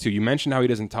element too. You mentioned how he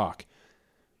doesn't talk.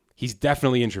 He's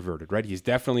definitely introverted, right? He's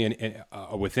definitely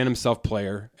a within himself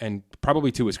player, and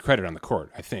probably to his credit on the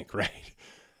court, I think, right?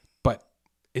 But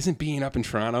isn't being up in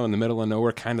Toronto in the middle of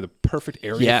nowhere kind of the perfect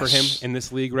area for him in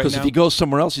this league right now? Because if he goes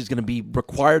somewhere else, he's going to be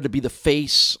required to be the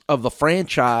face of the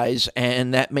franchise,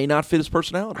 and that may not fit his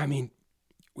personality. I mean,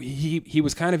 he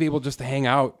was kind of able just to hang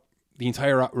out the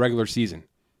entire regular season.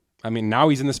 I mean, now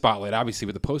he's in the spotlight, obviously,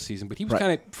 with the postseason, but he was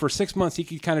kind of, for 6 months, he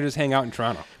could kind of just hang out in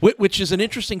Toronto. Which is an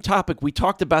interesting topic. We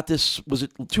talked about this, was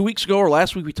it 2 weeks ago or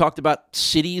last week? We talked about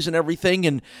cities and everything,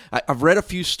 and I've read a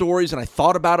few stories, and I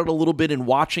thought about it a little bit in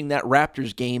watching that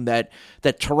Raptors game, that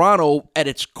Toronto, at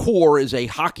its core, is a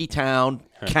hockey town.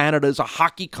 Canada's a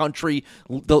hockey country.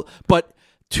 But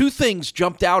two things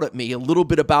jumped out at me a little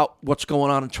bit about what's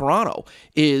going on in Toronto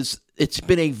is it's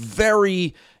been a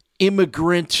very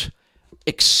immigrant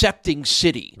accepting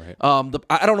city. Right.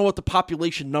 I don't know what the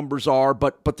population numbers are,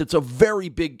 but it's a very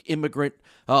big immigrant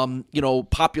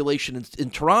population in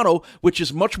Toronto, which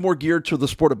is much more geared to the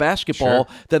sport of basketball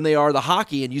than they are the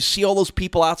hockey. And you see all those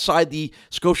people outside the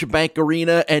Scotiabank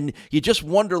Arena, and you just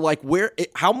wonder, like,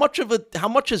 how much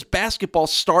is basketball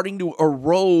starting to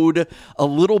erode a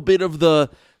little bit of the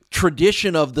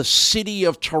tradition of the city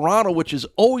of Toronto, which has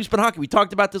always been hockey. We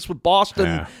talked about this with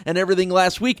Boston and everything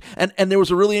last week, and there was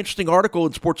a really interesting article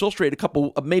in Sports Illustrated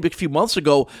maybe a few months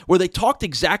ago where they talked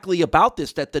exactly about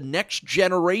this, that the next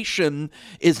generation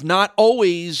is not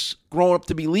always growing up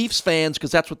to be Leafs fans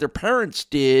because that's what their parents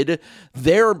did.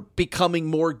 They're becoming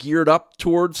more geared up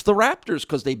towards the Raptors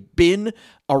because they've been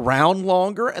around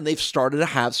longer and they've started to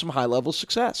have some high-level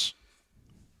success.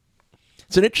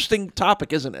 It's an interesting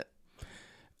topic, isn't it?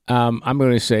 I'm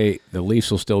going to say the Leafs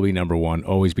will still be number one,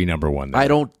 always be number one there. I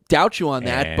don't doubt you on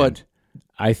that, but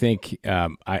I think I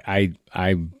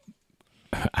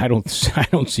don't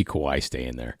see Kawhi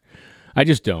staying there. I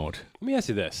just don't. Let me ask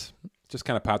you this. Just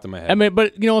kind of popped in my head. I mean,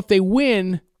 but if they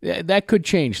win, that could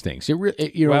change things. It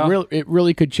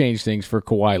really could change things for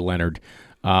Kawhi Leonard.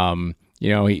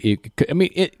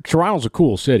 Toronto's a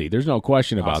cool city. There's no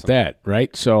question about that,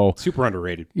 right? So super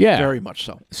underrated. Yeah, very much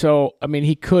so. So I mean,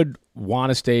 he could want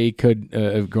to stay, he could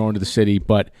go into the city,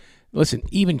 but listen,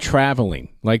 even traveling,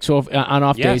 like, so if, on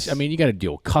off days, I mean, you got to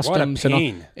deal with customs. What a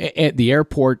pain. And all. At the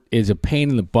airport is a pain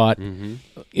in the butt.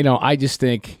 Mm-hmm. I just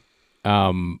think they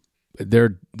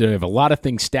have a lot of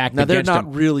things stacked now, against them. Now, they're not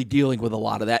them. really dealing with a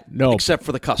lot of that, except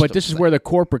for the customs. But this is where the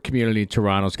corporate community in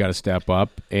Toronto's got to step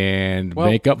up and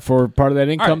make up for part of that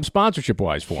income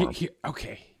sponsorship-wise for him.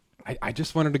 Okay. I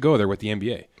just wanted to go there with the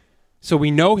NBA. So we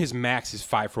know his max is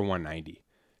 5 for 190.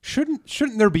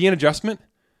 Shouldn't there be an adjustment?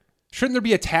 Shouldn't there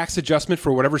be a tax adjustment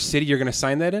for whatever city you're going to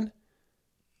sign that in?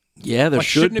 Yeah, there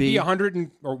should be. Shouldn't it be 100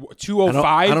 or 205?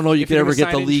 I don't know. You could ever get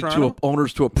the league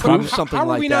owners to approve something like that. How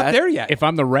are we not there yet? If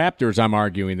I'm the Raptors, I'm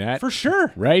arguing that. For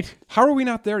sure. Right? How are we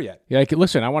not there yet? Yeah,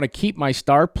 listen, I want to keep my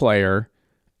star player,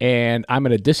 and I'm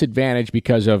at a disadvantage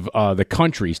because of the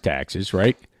country's taxes,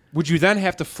 right? Would you then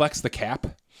have to flex the cap?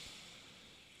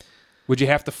 Would you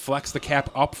have to flex the cap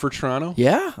up for Toronto?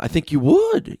 Yeah, I think you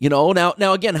would.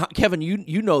 Now again, Kevin,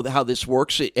 you know how this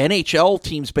works. NHL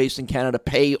teams based in Canada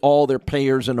pay all their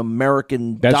players in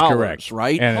American dollars. That's correct,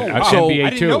 right? And NBA I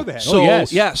didn't know that.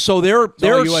 So they're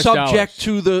US subject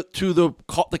dollars. to the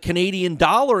Canadian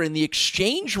dollar and the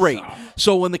exchange rate.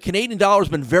 So when the Canadian dollar has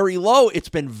been very low, it's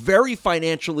been very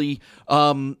financially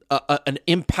impactful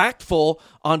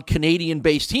on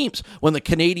Canadian-based teams. When the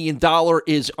Canadian dollar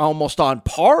is almost on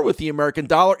par with the American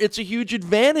dollar, it's a huge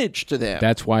advantage to them.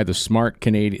 That's why the smart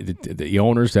Canadian, the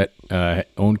owners that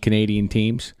own Canadian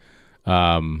teams,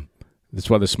 that's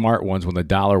why the smart ones, when the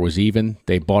dollar was even,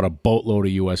 they bought a boatload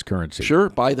of U.S. currency. Sure,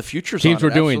 buy the futures. Teams on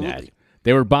were doing absolutely. that.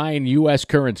 They were buying U.S.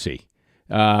 currency,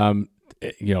 millions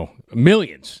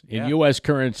in U.S.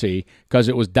 currency because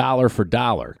it was dollar for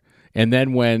dollar. And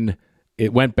then when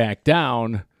it went back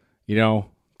down,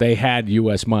 they had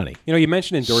U.S. money. You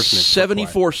mentioned endorsements.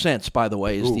 74 cents, by the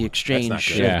way, is the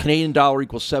exchange. Canadian dollar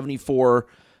equals 74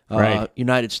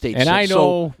 United States and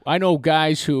cents. I know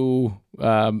guys who,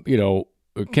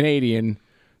 Canadian,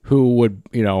 who would,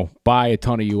 buy a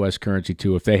ton of U.S. currency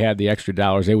too. If they had the extra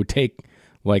dollars, they would take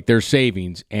their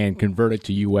savings and convert it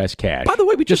to U.S. cash. By the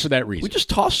way, for that reason. We just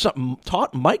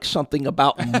taught Mike something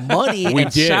about money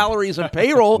and salaries and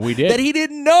payroll that he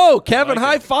didn't know. Kevin,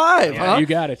 high five. Yeah, you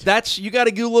got it. You got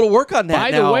to do a little work on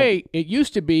that. By the way, it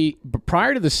used to be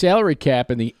prior to the salary cap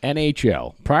in the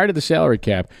NHL. Prior to the salary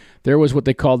cap, there was what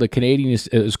they called the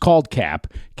it was called CAP,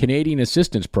 Canadian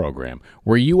Assistance Program,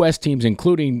 where U.S. teams,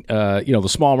 including the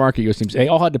small market U.S. teams, they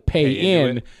all had to pay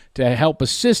in to help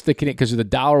assist the Canadian because the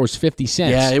dollar was 50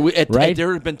 cents. Yeah, right?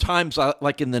 There have been times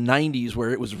like in the 90s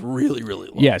where it was really, really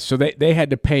low. Yeah, so they had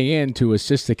to pay in to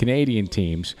assist the Canadian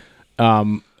teams.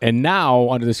 And now,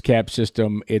 under this cap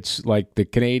system, it's like the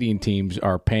Canadian teams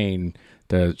are paying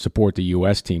to support the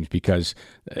U.S. teams because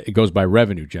it goes by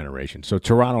revenue generation. So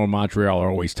Toronto and Montreal are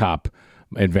always top.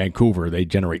 In Vancouver, they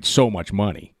generate so much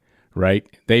money, right?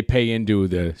 They pay into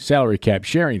the salary cap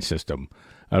sharing system.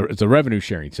 It's a revenue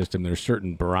sharing system. There's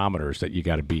certain barometers that you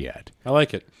got to be at. I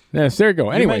like it. Yes, there you go.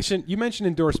 Anyway, you mentioned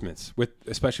endorsements,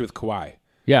 especially with Kawhi.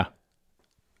 Yeah.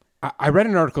 I read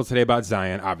an article today about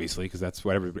Zion, obviously, because that's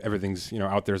what everything's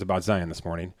out there is about Zion this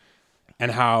morning,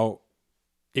 and how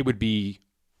it would be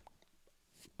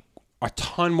a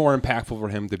ton more impactful for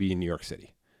him to be in New York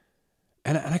City.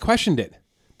 And I questioned it.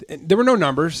 There were no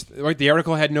numbers. Right? The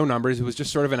article had no numbers. It was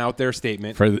just sort of an out there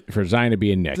statement. For Zion to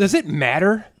be in Nick. Does it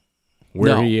matter?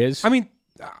 where he is. I mean,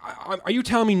 are you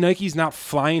telling me Nike's not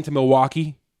flying to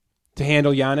Milwaukee to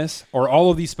handle Giannis, or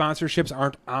all of these sponsorships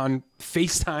aren't on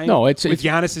FaceTime with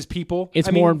Giannis's people?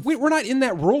 We're not in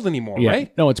that world anymore,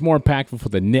 right? No, it's more impactful for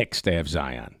the Knicks to have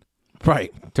Zion.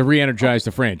 Right. To re-energize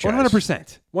the franchise.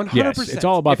 100%. 100%. Yes, it's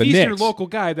all about the Knicks. If he's your local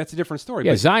guy, that's a different story.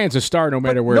 Yeah, Zion's a star no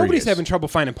matter where he is. Nobody's having trouble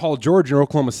finding Paul George in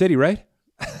Oklahoma City, right?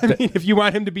 I mean, if you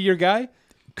want him to be your guy.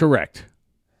 Correct.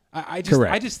 I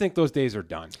just think those days are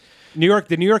done.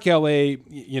 The New York, LA,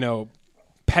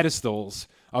 pedestals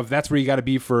of that's where you got to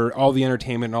be for all the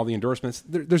entertainment and all the endorsements.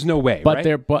 There's no way, but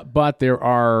right? There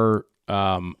are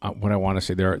what I want to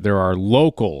say. There are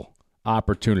local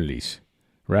opportunities.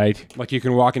 Right? Like you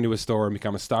can walk into a store and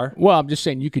become a star? Well, I'm just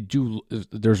saying you could do –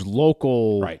 there's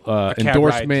local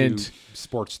endorsement. To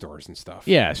sports stores and stuff.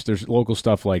 Yes, there's local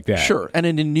stuff like that. Sure. And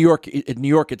in New York,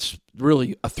 it's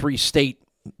really a 3-state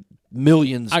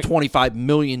millions, 25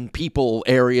 million people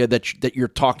area that you're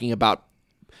talking about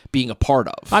being a part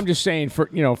of. I'm just saying,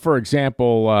 for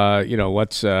example,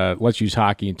 let's use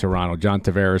hockey in Toronto. John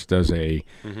Tavares does a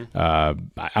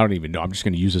I don't even know. I'm just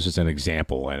going to use this as an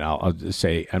example, and I'll just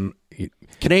say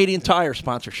Canadian Tire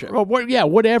sponsorship. Oh,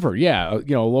 whatever. Yeah,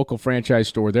 a local franchise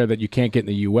store there that you can't get in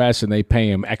the U.S. and they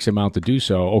pay him X amount to do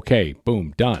so. Okay,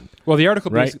 boom, done. Well, the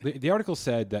article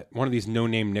said that one of these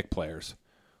no-name Knick players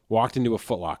walked into a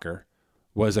Foot Locker,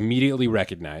 was immediately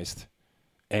recognized,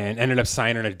 and ended up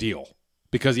signing a deal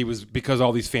because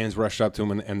all these fans rushed up to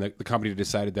him and the company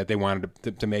decided that they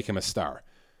wanted to make him a star.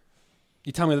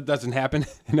 You tell me that doesn't happen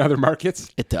in other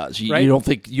markets? It does. Right? You don't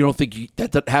think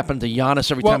that happened to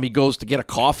Giannis every time he goes to get a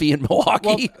coffee in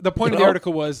Milwaukee? Well, the point of the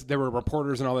article was there were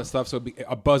reporters and all that stuff, so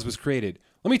a buzz was created.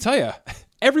 Let me tell you,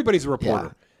 everybody's a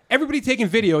reporter. Yeah. Everybody taking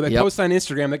video that posts on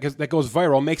Instagram that goes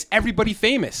viral makes everybody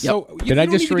famous. Yep. So you don't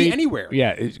need to be anywhere.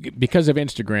 Yeah, because of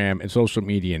Instagram and social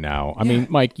media now. I mean,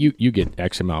 Mike, you get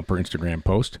X amount per Instagram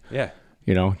post. Yeah.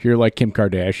 You're like Kim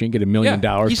Kardashian, get $1 million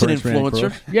per he's an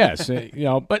influencer. Yes,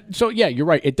 but so you're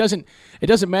right. It doesn't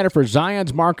matter for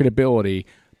Zion's marketability,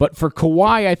 but for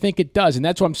Kawhi, I think it does, and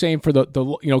that's what I'm saying for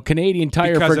the Canadian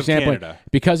Tire, for example,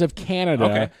 because of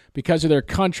Canada, because of their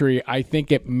country. I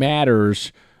think it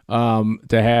matters to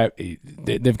have.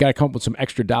 They've got to come up with some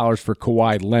extra dollars for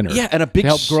Kawhi Leonard. Yeah, and to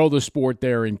help grow the sport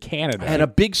there in Canada. And a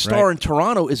big star in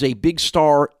Toronto is a big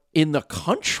star in the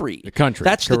country.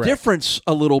 That's correct. The difference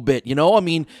a little bit. I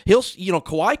mean,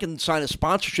 Kawhi can sign a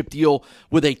sponsorship deal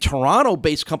with a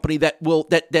Toronto-based company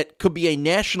that could be a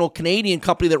national Canadian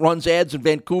company that runs ads in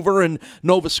Vancouver and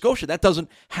Nova Scotia. That doesn't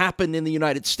happen in the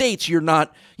United States. You're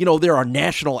not, there are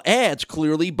national ads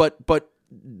clearly, but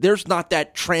there's not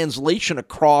that translation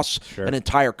across an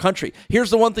entire country. Here's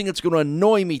the one thing that's going to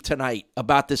annoy me tonight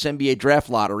about this NBA draft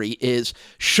lottery is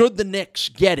should the Knicks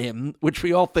get him, which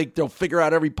we all think they'll figure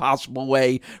out every possible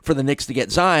way for the Knicks to get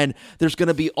Zion, there's going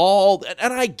to be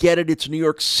and I get it, it's New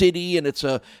York City and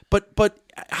but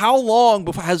how long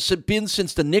has it been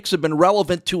since the Knicks have been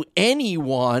relevant to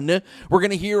anyone? We're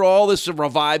going to hear all this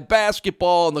revived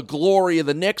basketball and the glory of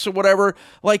the Knicks or whatever.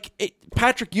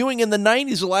 Patrick Ewing in the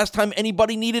 90s, the last time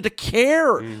anybody needed to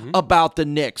care about the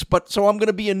Knicks. So I'm going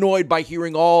to be annoyed by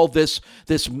hearing all this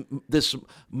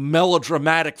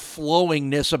melodramatic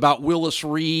flowingness about Willis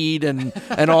Reed and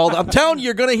all that. I'm telling you,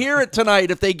 you're going to hear it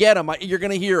tonight if they get him. You're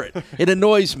going to hear it. It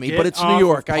annoys me, but it's New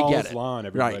York. I get it. Lawn,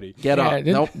 everybody. Right. Get up.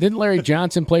 Didn't Larry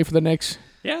Johnson play for the Knicks?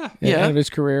 Yeah. At the end of his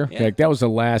career? Yeah. That was the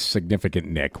last significant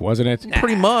Knick, wasn't it?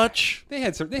 Pretty much. They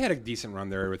had a decent run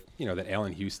there with, that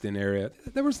Allen Houston area.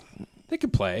 They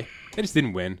could play. They just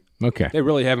didn't win. Okay. They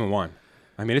really haven't won.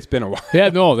 I mean, it's been a while. Yeah,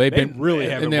 no, they've been really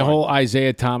haven't in the whole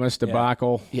Isaiah Thomas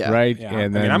debacle, right? Yeah.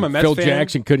 And then I'm a Mets Phil fan.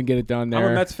 Jackson couldn't get it done there.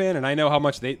 I'm a Mets fan, and I know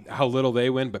how little they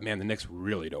win, but man, the Knicks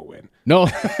really don't win. No,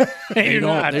 they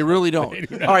don't. They really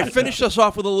don't. All right, finish us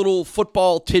off with a little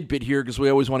football tidbit here because we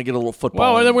always want to get a little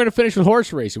football. Well, and then we're going to finish with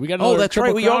horse racing. We got another that's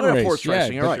right. We are race. horse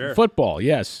racing. All right, sure. Football.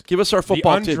 Yes, give us our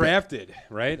football the undrafted, tidbit.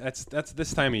 Right? That's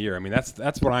this time of year. I mean,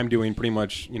 that's what I'm doing pretty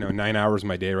much. 9 hours of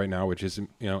my day right now, which is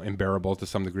unbearable to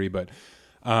some degree, but.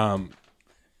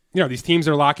 These teams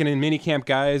are locking in minicamp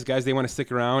guys they want to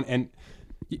stick around. And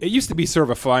it used to be sort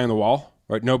of a fly on the wall,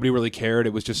 right? Nobody really cared.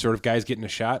 It was just sort of guys getting a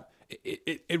shot.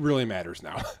 It really matters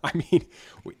now. I mean,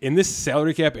 in this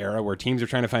salary cap era where teams are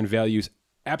trying to find values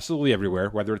absolutely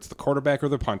everywhere, whether it's the quarterback or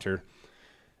the punter,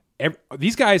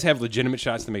 these guys have legitimate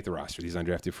shots to make the roster, these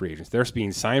undrafted free agents. They're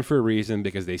being signed for a reason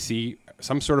because they see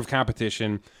some sort of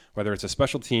competition, whether it's a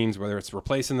special teams, whether it's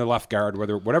replacing the left guard,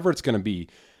 whatever it's going to be.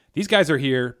 These guys are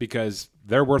here because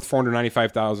they're worth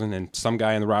 $495,000, and some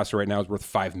guy in the roster right now is worth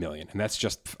 $5 million, and that's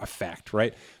just a fact,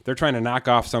 right? They're trying to knock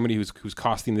off somebody who's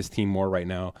costing this team more right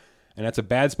now, and that's a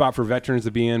bad spot for veterans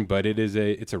to be in. But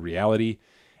it's a reality,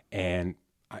 and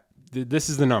this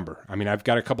is the number. I mean, I've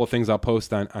got a couple of things I'll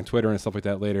post on Twitter and stuff like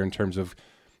that later in terms of,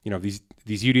 these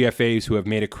UDFAs who have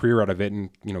made a career out of it,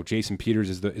 and Jason Peters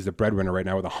is the breadwinner right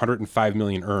now with $105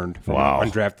 million earned from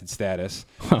undrafted status.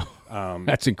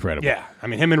 That's incredible. Yeah, I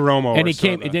mean him and Romo. And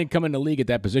he didn't come in the league at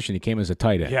that position. He came as a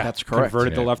tight end. Yeah, that's correct.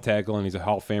 Converted to left tackle, and he's a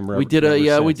Hall of Famer.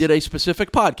 We did a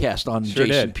specific podcast on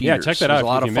Jason Peters. Yeah, check that out. It was a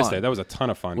lot if of you missed fun. it. That was a ton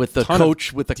of fun with the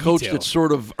coach that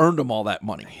sort of earned him all that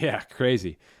money. Yeah,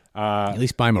 crazy. At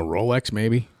least buy him a Rolex,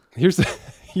 maybe. Here's the.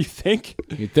 You think?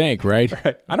 You'd think, right?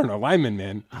 I don't know. Linemen,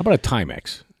 man. How about a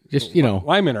Timex? Just,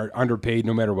 Linemen are underpaid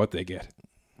no matter what they get.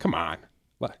 Come on.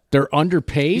 They're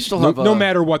underpaid? No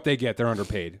matter what they get, they're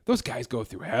underpaid. Those guys go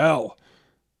through hell.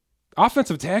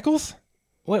 Offensive tackles?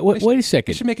 Wait a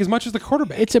second. They should make as much as the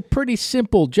quarterback. It's a pretty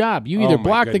simple job. You either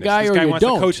block the guy or you don't. This guy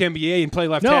wants to coach NBA and play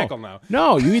left tackle now.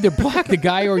 No, you either block the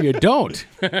guy or you don't.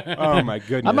 Oh, my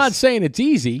goodness. I'm not saying it's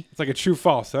easy. It's like a true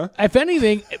false, huh? If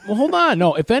anything, hold on.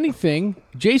 No, if anything,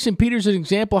 Jason Peters is an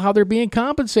example of how they're being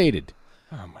compensated.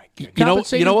 Oh, my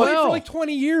goodness. You know what? For like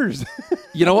 20 years.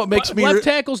 You know what makes me left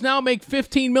tackles now make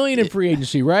 $15 million in free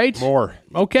agency, right? More.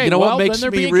 Okay. You know what makes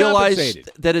then me realize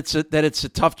that it's a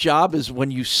tough job is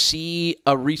when you see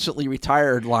a recently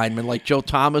retired lineman like Joe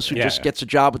Thomas who just gets a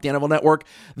job with the NFL Network.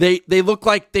 They look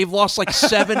like they've lost like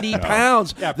 70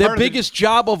 pounds. Yeah, their biggest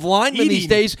job of linemen these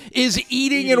days is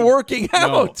eating and working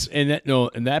out. And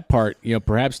that part,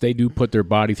 perhaps they do put their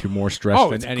body through more stress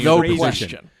than any no other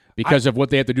question. Because of what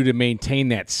they have to do to maintain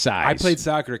that size. I played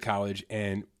soccer at college,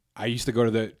 and I used to go to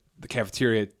the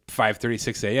cafeteria at 5:30,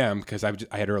 6 a.m. because I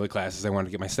had early classes. I wanted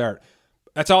to get my start.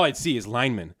 That's all I'd see is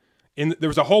linemen. There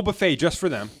was a whole buffet just for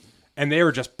them, and they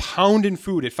were just pounding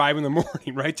food at 5 in the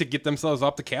morning, right, to get themselves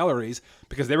up the calories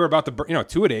because they were about to burn,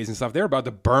 two-a-days and stuff. They were about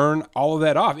to burn all of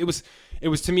that off. It was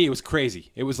to me, it was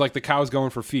crazy. It was like the cows going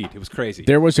for feed. It was crazy.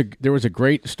 There was a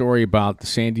great story about the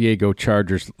San Diego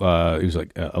Chargers. He was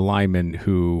like a lineman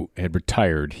who had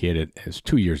retired. It was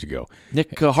 2 years ago.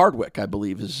 Nick Hardwick, I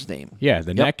believe, is his name. Yeah,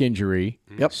 the neck injury.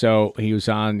 Yep. So he was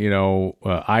on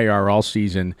IR all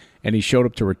season, and he showed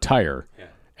up to retire.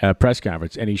 Press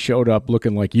conference, and he showed up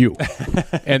looking like you.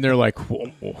 And they're like,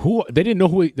 who? They didn't know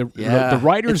who the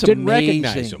writers didn't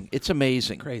recognize him. It's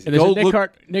amazing. Crazy.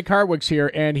 And Nick Hardwick's here,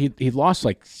 and he lost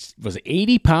was it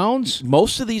 80 pounds?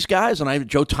 Most of these guys, and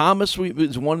Joe Thomas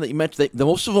was one that you mentioned,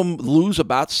 most of them lose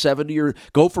about 70 or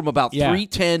go from about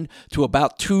 310 to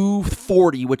about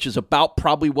 240, which is about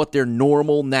probably what their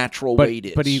normal natural weight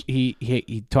is. But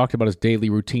he talked about his daily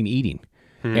routine eating.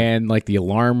 And like the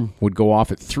alarm would go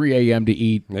off at 3 a.m. to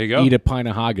eat a pint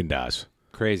of Haagen-Dazs.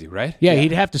 Crazy, right? Yeah,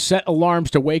 he'd have to set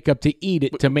alarms to wake up to eat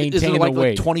it to maintain the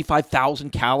weight. Like 25,000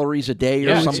 calories a day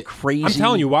or something crazy. I'm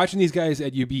telling you, watching these guys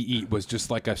at UB eat was just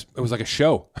like a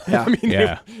show. Yeah. I mean,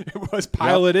 it was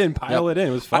pile it in. It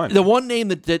was fun. The one name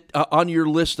that on your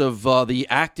list of the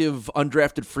active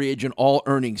undrafted free agent all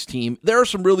earnings team, there are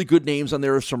some really good names and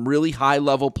there are some really high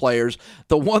level players.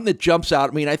 The one that jumps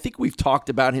out, I think we've talked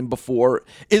about him before,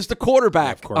 is the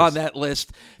quarterback on that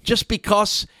list, just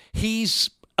because he's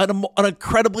an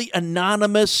incredibly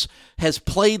anonymous, has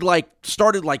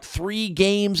started 3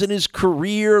 games in his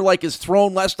career, has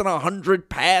thrown less than 100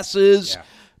 passes. Yeah.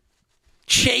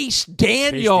 Chase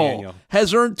Daniel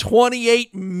has earned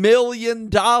 $28 million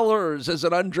as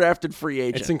an undrafted free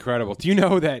agent. It's incredible. Do you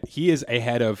know that he is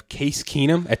ahead of Case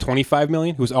Keenum at $25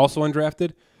 million, who's also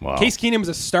undrafted? Wow. Case Keenum is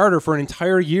a starter for an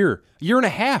entire year and a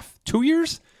half, 2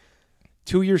 years?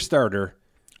 2-year starter.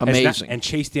 Amazing. And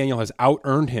Chase Daniel has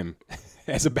out-earned him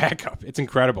as a backup. It's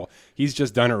incredible. He's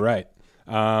just done it right.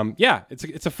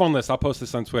 It's a fun list. I'll post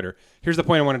this on Twitter. Here's the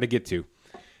point I wanted to get to.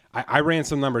 I ran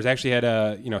some numbers. I actually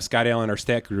had Scott Allen, our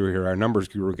stat guru here, our numbers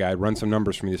guru guy, run some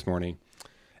numbers for me this morning.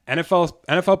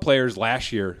 NFL players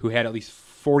last year who had at least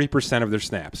 40% of their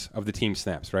snaps, of the team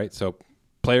snaps, right? So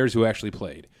players who actually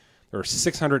played. There were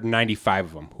 695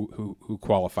 of them who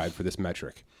qualified for this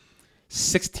metric.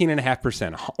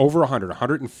 16.5%, over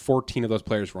 114 of those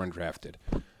players were undrafted.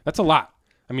 That's a lot.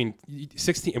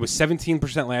 It was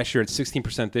 17% last year. It's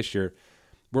 16% this year.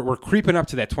 We're creeping up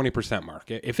to that 20% mark.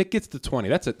 If it gets to 20,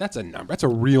 that's a number. That's a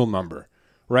real number,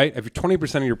 right? If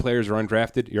 20% of your players are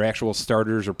undrafted, your actual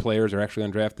starters or players are actually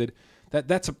undrafted,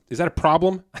 is that a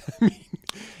problem?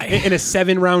 In a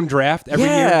 7-round draft every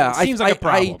year, it seems like a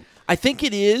problem. I think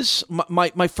it is.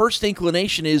 My first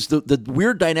inclination is the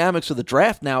weird dynamics of the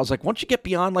draft now is once you get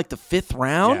beyond the 5th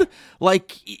round,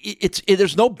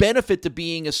 there's no benefit to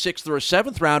being a 6th or a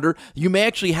 7th rounder. You may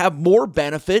actually have more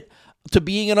benefit to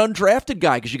being an undrafted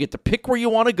guy because you get to pick where you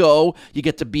want to go. You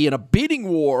get to be in a bidding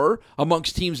war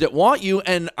amongst teams that want you.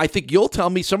 And I think you'll tell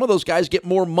me some of those guys get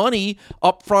more money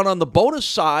up front on the bonus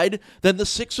side than the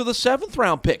 6th or the 7th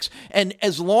round picks. And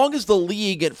as long as the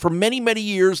league, and for many, many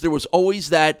years, there was always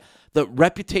that the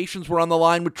reputations were on the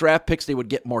line with draft picks. They would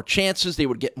get more chances. They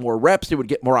would get more reps. They would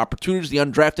get more opportunities. The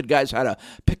undrafted guys had to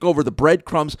pick over the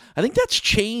breadcrumbs. I think that's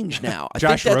changed now.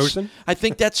 Josh Rosen? I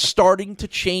think that's starting to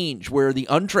change, where the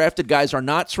undrafted guys are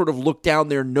not sort of looked down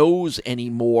their nose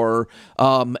anymore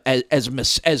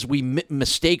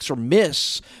mistakes or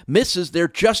misses. They're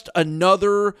just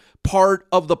another part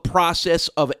of the process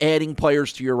of adding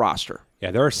players to your roster. Yeah,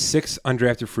 there are 6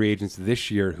 undrafted free agents this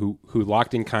year who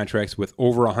locked in contracts with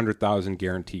over $100,000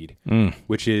 guaranteed,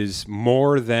 which is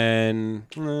more than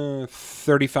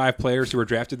 35 players who were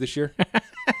drafted this year.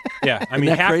 Yeah, I mean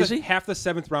half the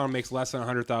 7th round makes less than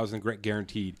 $100,000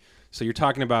 guaranteed. So you're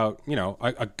talking about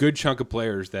a good chunk of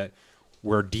players that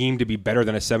were deemed to be better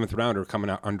than a 7th rounder coming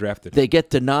out undrafted. They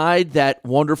get denied that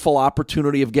wonderful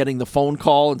opportunity of getting the phone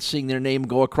call and seeing their name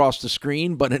go across the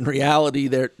screen, but in reality,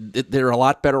 they're a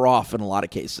lot better off in a lot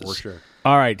of cases. For sure.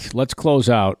 All right, let's close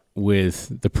out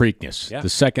with the Preakness. Yeah. The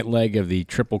second leg of the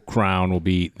Triple Crown will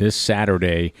be this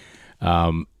Saturday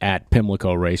at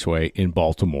Pimlico Raceway in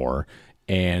Baltimore.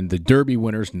 And the Derby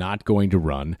winner's not going to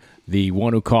run. The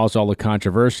one who caused all the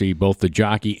controversy, both the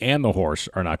jockey and the horse,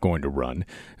 are not going to run,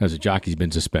 as the jockey's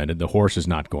been suspended. The horse is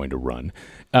not going to run.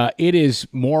 It is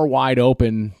more wide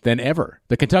open than ever.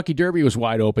 The Kentucky Derby was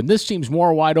wide open. This seems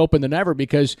more wide open than ever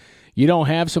because you don't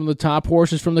have some of the top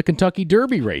horses from the Kentucky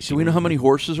Derby racing. Do we know how many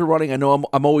horses are running? I know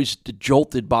I'm always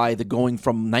jolted by the going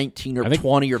from 19 or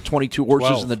 20 or 22 horses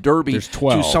 12. in the Derby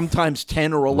to sometimes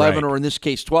 10 or 11 or in this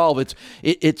case 12.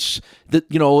 It's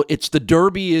the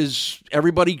Derby is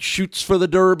everybody shoots for the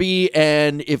Derby,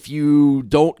 and if you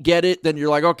don't get it, then you're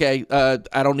like, okay,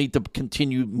 I don't need to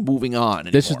continue moving on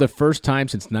anymore. This is the first time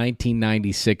since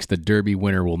 1996 the Derby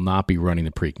winner will not be running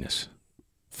the Preakness.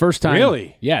 First time.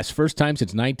 Really? Yes, first time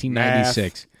since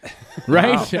 1996.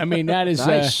 Right? Wow. I mean, that is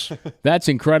nice. That's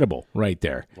incredible right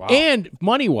there. Wow. And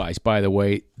money-wise, by the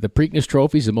way, the Preakness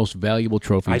Trophy is the most valuable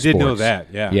trophy in sports. I did know that,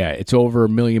 yeah. Yeah, it's over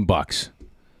 $1 million.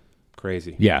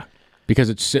 Crazy. Yeah, because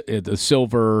it's the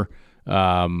silver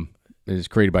is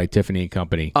created by Tiffany and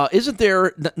Company. Isn't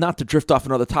there, not to drift off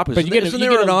another topic, isn't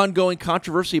there an ongoing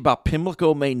controversy about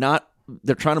Pimlico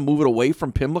they're trying to move it away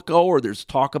from Pimlico, or there's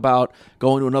talk about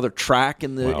going to another track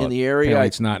in the area?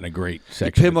 It's not in a great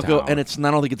section Pimlico, of town. and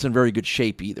I don't think it's in very good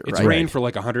shape either. It's right? rained for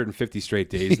like 150 straight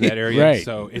days in that area, Right.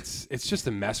 So it's just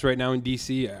a mess right now in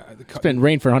D.C. It's been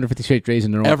rained for 150 straight days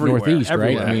in the Northeast,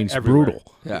 right? I mean, it's brutal.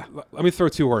 Yeah. Let me throw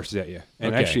 2 horses at you.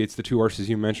 And Okay. actually, it's the 2 horses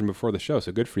you mentioned before the show,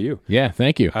 so good for you. Yeah,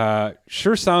 thank you.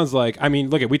 Sure sounds like, I mean,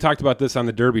 look, we talked about this on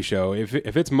the Derby show. If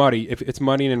it's muddy, if it's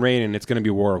muddy and raining, it's going to be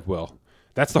War of Will.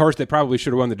 That's the horse that probably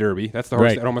should have won the Derby. That's the horse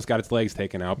Right. that almost got its legs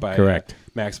taken out by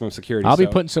Maximum Security. I'll be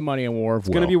putting some money on War of Will.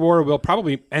 It's going to be War of Will.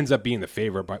 Probably ends up being the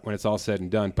favorite when it's all said and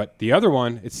done. But the other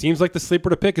one, it seems like the sleeper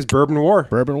to pick is Bourbon War.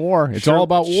 Bourbon War. It's all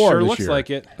about war. Sure this looks year. like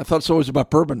it. I thought it's always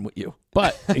about bourbon with you.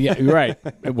 But, yeah, you're right.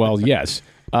 Well, yes.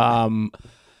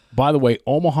 By the way,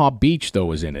 Omaha Beach, though,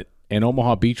 was in it. And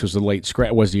Omaha Beach was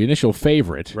the initial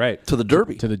favorite. Right. To the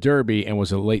Derby. To the Derby, and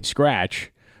was a late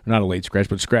scratch. Not a late scratch,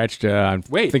 but scratched on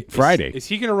I think Friday. Is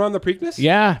he going to run the Preakness?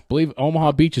 Yeah, I believe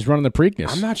Omaha Beach is running the Preakness.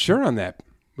 I'm not sure on that.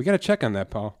 We got to check on that,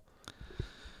 Paul.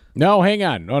 No, hang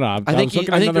on. No, I think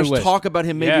there's list. talk about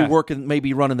him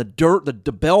maybe running the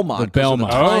Belmont. The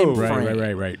Belmont.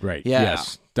 Right. Yeah.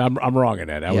 Yes. I'm wrong on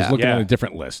that. I was looking at a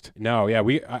different list. No, yeah,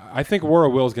 I think War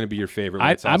of Will is going to be your favorite.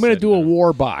 I'm going to do a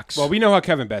war box. Well, we know how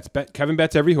Kevin bets. Kevin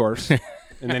bets every horse,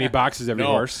 and then he boxes every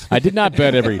horse. I did not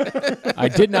bet every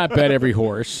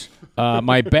horse.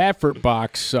 My Baffert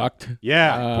box sucked.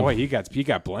 Yeah, boy, he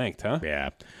got blanked, huh? Yeah.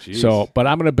 Jeez. So, but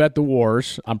I'm going to bet the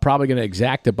wars. I'm probably going to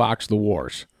exacta box the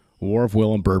wars. War of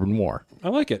Will and Bourbon War. I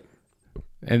like it.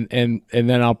 And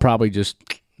then I'll probably just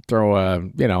throw a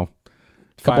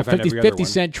couple 50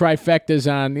 cent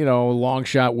trifectas on, long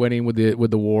shot winning with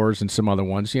the wars and some other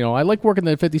ones. I like working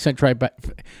the 50 cent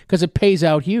trifecta because it pays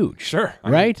out huge. Sure.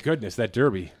 Right? Goodness, that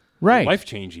Derby. Right.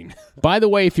 Life-changing. By the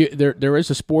way, if there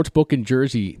is a sports book in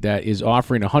Jersey that is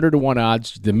offering 100-to-1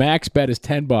 odds. The max bet is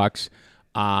 $10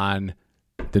 on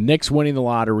the Knicks winning the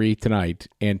lottery tonight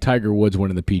and Tiger Woods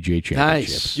winning the PGA Championship.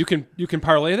 Nice. You can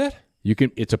parlay that?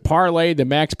 It's a parlay. The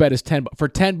max bet is $10. For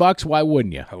 $10, why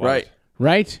wouldn't you? Right.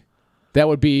 Right? That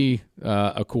would be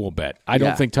a cool bet. I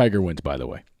don't think Tiger wins, by the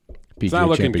way. PGA it's not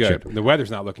looking Championship. good. The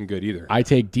weather's not looking good either. I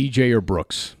take DJ or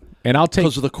Brooks. And I'll take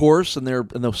because of the course and their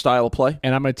style of play.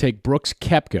 And I'm going to take Brooks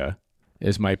Koepka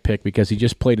is my pick because he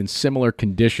just played in similar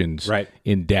conditions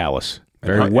in Dallas.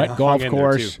 Very wet golf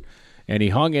course, and he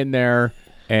hung in there,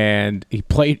 and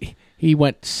he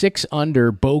went 6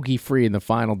 under, bogey-free in the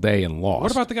final day and lost.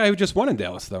 What about the guy who just won in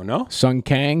Dallas, though, no? Sung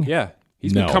Kang? Yeah.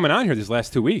 He's been coming on here these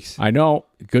last 2 weeks. I know.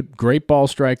 Great ball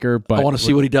striker. But I want to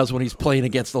see what he does when he's playing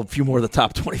against a few more of the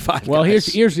top 25 Well, guys.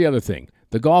 here's the other thing.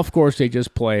 The golf course they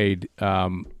just played,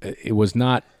 it was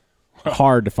not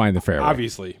hard to find the fairway.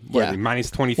 Obviously.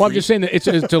 Minus 23. Well, I'm just saying that it's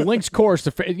a links course.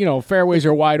 Fairways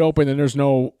are wide open, and there's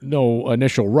no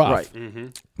initial rough. Right. Mm-hmm.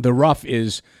 The rough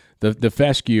is the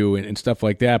fescue and stuff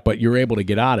like that, but you're able to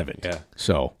get out of it. Yeah.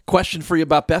 So, question for you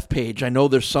about Bethpage. I know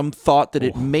there's some thought that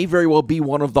it may very well be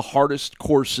one of the hardest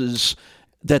courses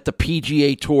that the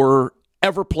PGA Tour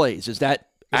ever plays. Is that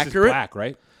accurate? Is black,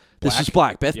 right? This is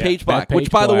black. Bethpage Black, Bethpage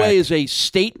which, by the Black. way, is a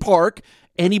state park.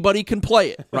 Anybody can play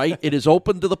it, right? It is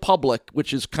open to the public,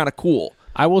 which is kind of cool.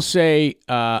 I will say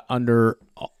under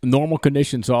normal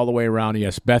conditions all the way around,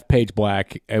 yes, Bethpage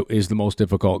Black is the most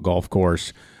difficult golf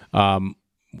course.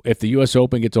 If the U.S.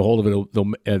 Open gets a hold of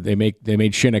it, they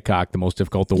made Shinnecock the most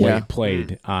difficult the way it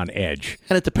played on edge.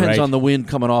 And it depends on the wind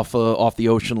coming off the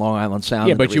ocean, Long Island Sound.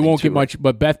 Yeah, but you won't get much.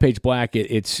 But Bethpage Black,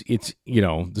 it's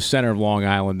the center of Long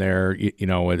Island there.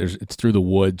 It's through the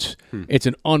woods. It's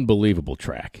an unbelievable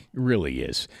track. It really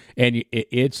is, and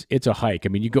it's a hike. I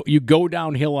mean, you go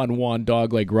downhill on one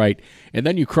dogleg right, and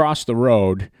then you cross the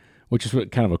road, which is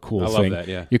kind of a cool thing. I love that,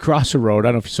 yeah. You cross the road. I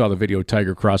don't know if you saw the video of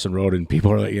Tiger crossing the road, and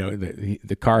people are like,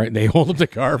 the car, they hold up the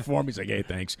car for him. He's like, hey,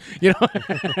 thanks. It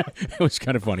was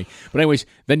kind of funny. But anyways,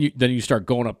 then you start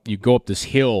going up. You go up this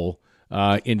hill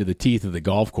into the teeth of the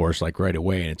golf course, like right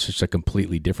away, and it's just a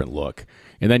completely different look.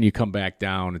 And then you come back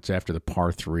down. It's after the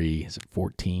par 3. Is it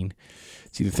 14?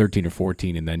 It's either 13 or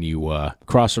 14, and then you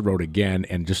cross the road again,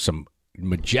 and just some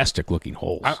majestic-looking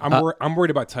holes. I'm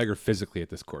worried about Tiger physically at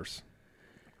this course.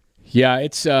 Yeah,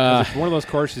 it's one of those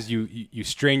courses you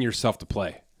strain yourself to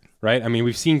play, right? I mean,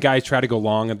 we've seen guys try to go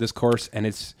long at this course,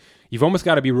 and you've almost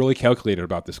got to be really calculated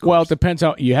about this course. Well, it depends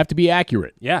how you have to be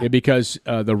accurate. Yeah, because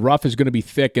the rough is going to be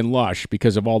thick and lush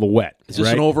because of all the wet. Is this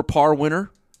an over par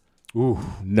winner? Ooh,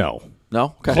 no.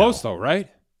 Okay. Close though, right?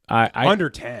 I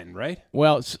under 10, right?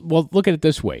 Well, look at it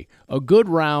this way: a good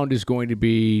round is going to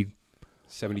be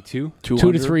 72, 2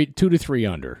 to 3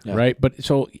 under, right? But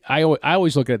so I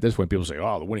always look at it this way. People say,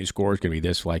 "Oh, the winning score is going to be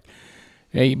this." Like,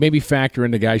 hey, maybe factor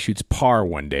in the guy shoots par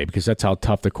one day because that's how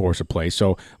tough the course of play.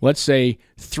 So let's say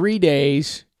 3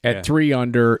 days at 3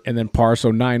 under and then par,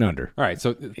 so 9 under. All right,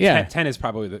 so 10 is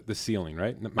probably the ceiling,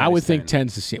 right? I would think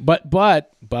 10's the ceiling,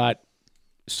 but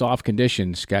soft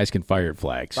conditions, guys can fire at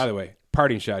flags. By the way,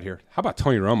 parting shot here. How about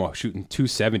Tony Romo shooting 2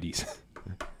 70s?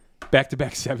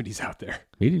 Back-to-back 70s out there.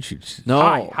 He didn't shoot. No.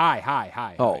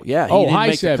 High. Oh, yeah. He didn't high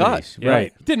make 70s. the cut. Yeah,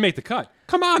 Right. Didn't make the cut.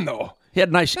 Come on, though. He had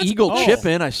a nice eagle chip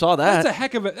in. I saw that. That's a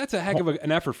heck of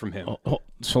an effort from him.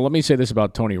 So let me say this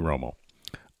about Tony Romo.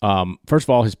 First of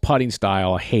all, his putting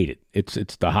style, I hate it.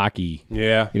 It's the hockey,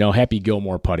 Happy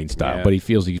Gilmore putting style, but he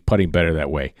feels he's putting better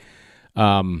that way.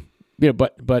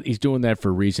 But he's doing that for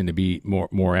a reason to be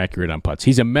more accurate on putts.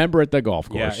 He's a member at the golf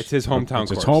course. Yeah, it's his hometown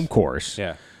course. It's his home course.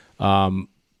 Yeah.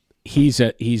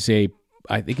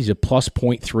 I think he's a plus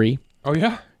 0.3. Oh,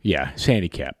 yeah? Yeah, his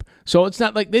handicap. So it's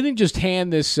not like they didn't just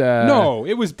hand this. No,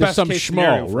 it was best some case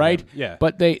scenario schmo, for right? him. Yeah.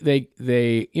 But they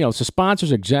it's a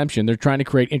sponsor's exemption. They're trying to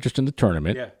create interest in the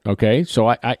tournament. Yeah. Okay, so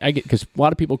I get, because a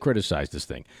lot of people criticize this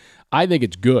thing. I think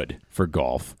it's good for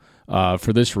golf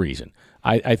for this reason.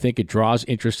 I think it draws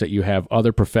interest that you have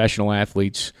other professional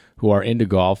athletes who are into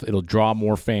golf. It'll draw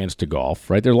more fans to golf,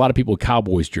 right? There are a lot of people with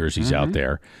Cowboys jerseys out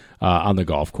there on the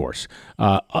golf course.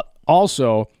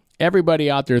 Also, everybody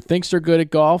out there thinks they're good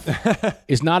at golf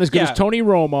is not as good as Tony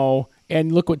Romo.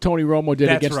 And look what Tony Romo did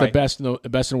against the best in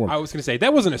the world. I was going to say,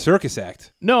 that wasn't a circus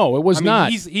act. No, it was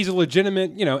not. He's a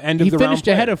legitimate, end of the round He finished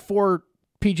player. ahead of 4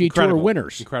 PGA Tour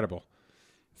winners. Incredible.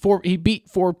 He beat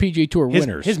 4 PGA Tour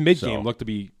winners. His mid-game looked to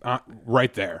be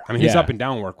right there. I mean, his up and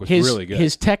down work was really good.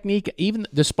 His technique, even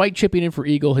despite chipping in for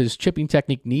eagle, his chipping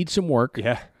technique needs some work.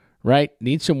 Yeah. Right?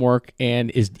 Needs some work,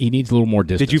 and he needs a little more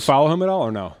distance. Did you follow him at all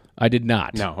or no? I did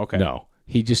not. No, okay. No.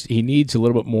 He needs a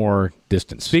little bit more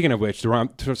distance. Speaking of which,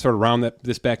 to sort of round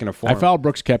this back into form. I followed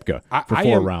Brooks Koepka for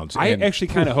 4 rounds. I actually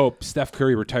kind of hope Steph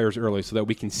Curry retires early so that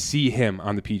we can see him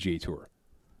on the PGA Tour.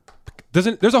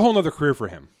 There's a whole other career for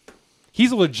him.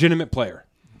 He's a legitimate player.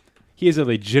 He is a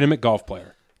legitimate golf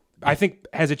player. I think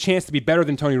has a chance to be better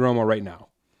than Tony Romo right now.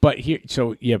 But he'd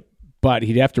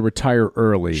have to retire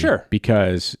early. Sure.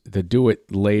 Because to do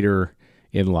it later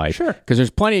in life. Sure. Because there's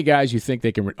plenty of guys you think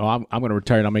they can, I'm going to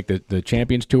retire and I'll make the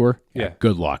Champions Tour. Yeah.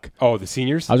 Good luck. Oh, the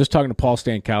seniors? I was just talking to Paul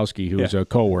Stankowski, who's a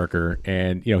coworker,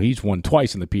 and he's won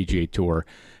twice in the PGA Tour.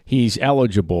 He's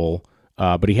eligible,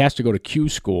 but he has to go to Q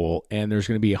school, and there's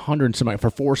going to be 100 and something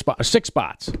for 6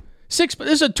 spots. This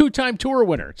is a 2-time tour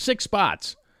winner. 6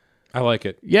 spots. I like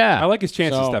it. Yeah. I like his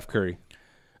chances, Steph Curry.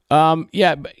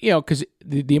 Yeah, but, because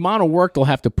the amount of work they'll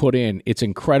have to put in, it's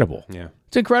incredible. Yeah.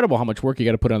 It's incredible how much work you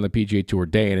got to put on the PGA Tour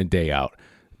day in and day out.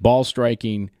 Ball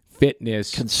striking,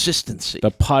 fitness, consistency,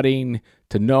 the putting,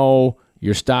 to know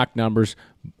your stock numbers.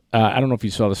 I don't know if you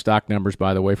saw the stock numbers,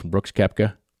 by the way, from Brooks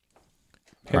Koepka.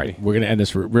 All right, we're going to end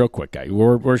this real quick, guys.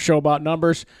 We're a show about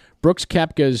numbers. Brooks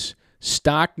Koepka's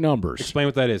stock numbers. Explain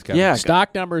what that is, Kevin. Yeah,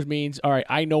 stock numbers means, all right,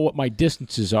 I know what my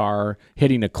distances are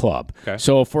hitting a club. Okay.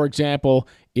 So, for example,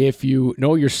 if you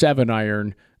know your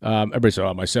 7-iron, everybody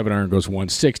says, my 7-iron goes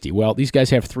 160. Well, these guys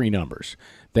have 3 numbers.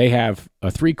 They have a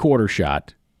 3/4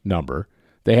 shot number,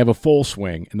 they have a full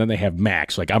swing, and then they have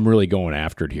max. Like, I'm really going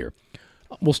after it here.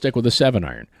 We'll stick with the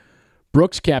 7-iron.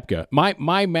 Brooks Koepka,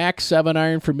 my max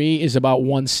 7-iron for me is about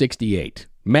 168.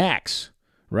 Max,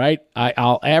 right?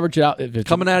 I'll average it out. If it's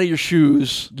coming out of your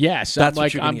shoes. Yes, that's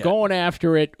I'm going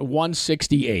after it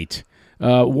 168.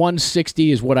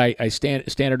 160 is what I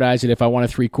standardize it. If I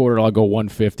want a 3/4, I'll go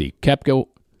 150. Koepka,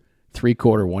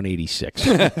 3/4, 186.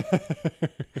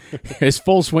 His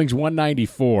full swing's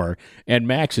 194, and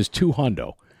max is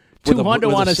 200.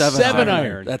 200 on a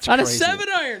 7-iron. That's on crazy. A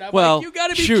 7-iron. I'm well, like, you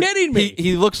got to be kidding me.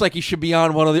 He looks like he should be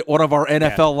on one of our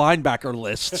NFL linebacker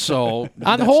lists. So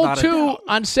on hole 2,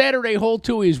 on Saturday, hole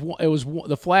 2,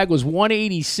 the flag was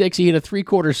 186. He hit a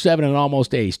 3/4 7 and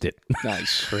almost aced it.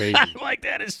 Nice, crazy. I'm like,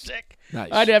 that is sick.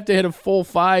 Nice. I'd have to hit a full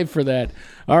 5 for that.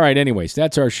 All right. Anyways,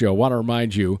 that's our show. Want to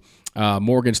remind you.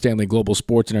 Morgan Stanley Global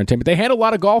Sports and Entertainment. They handle a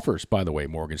lot of golfers, by the way,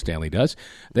 Morgan Stanley does.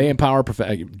 They empower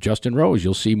Justin Rose.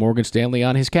 You'll see Morgan Stanley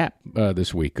on his cap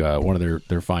this week, one of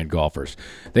their fine golfers.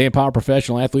 They empower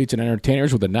professional athletes and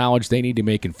entertainers with the knowledge they need to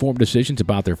make informed decisions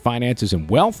about their finances and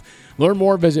wealth. Learn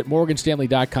more, visit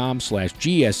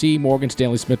morganstanley.com/GSE. Morgan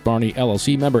Stanley Smith Barney,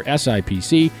 LLC, member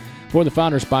SIPC. For the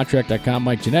founder of SpotTrack.com,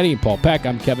 Mike Giannetti and Paul Peck,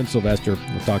 I'm Kevin Sylvester.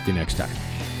 We'll talk to you next time.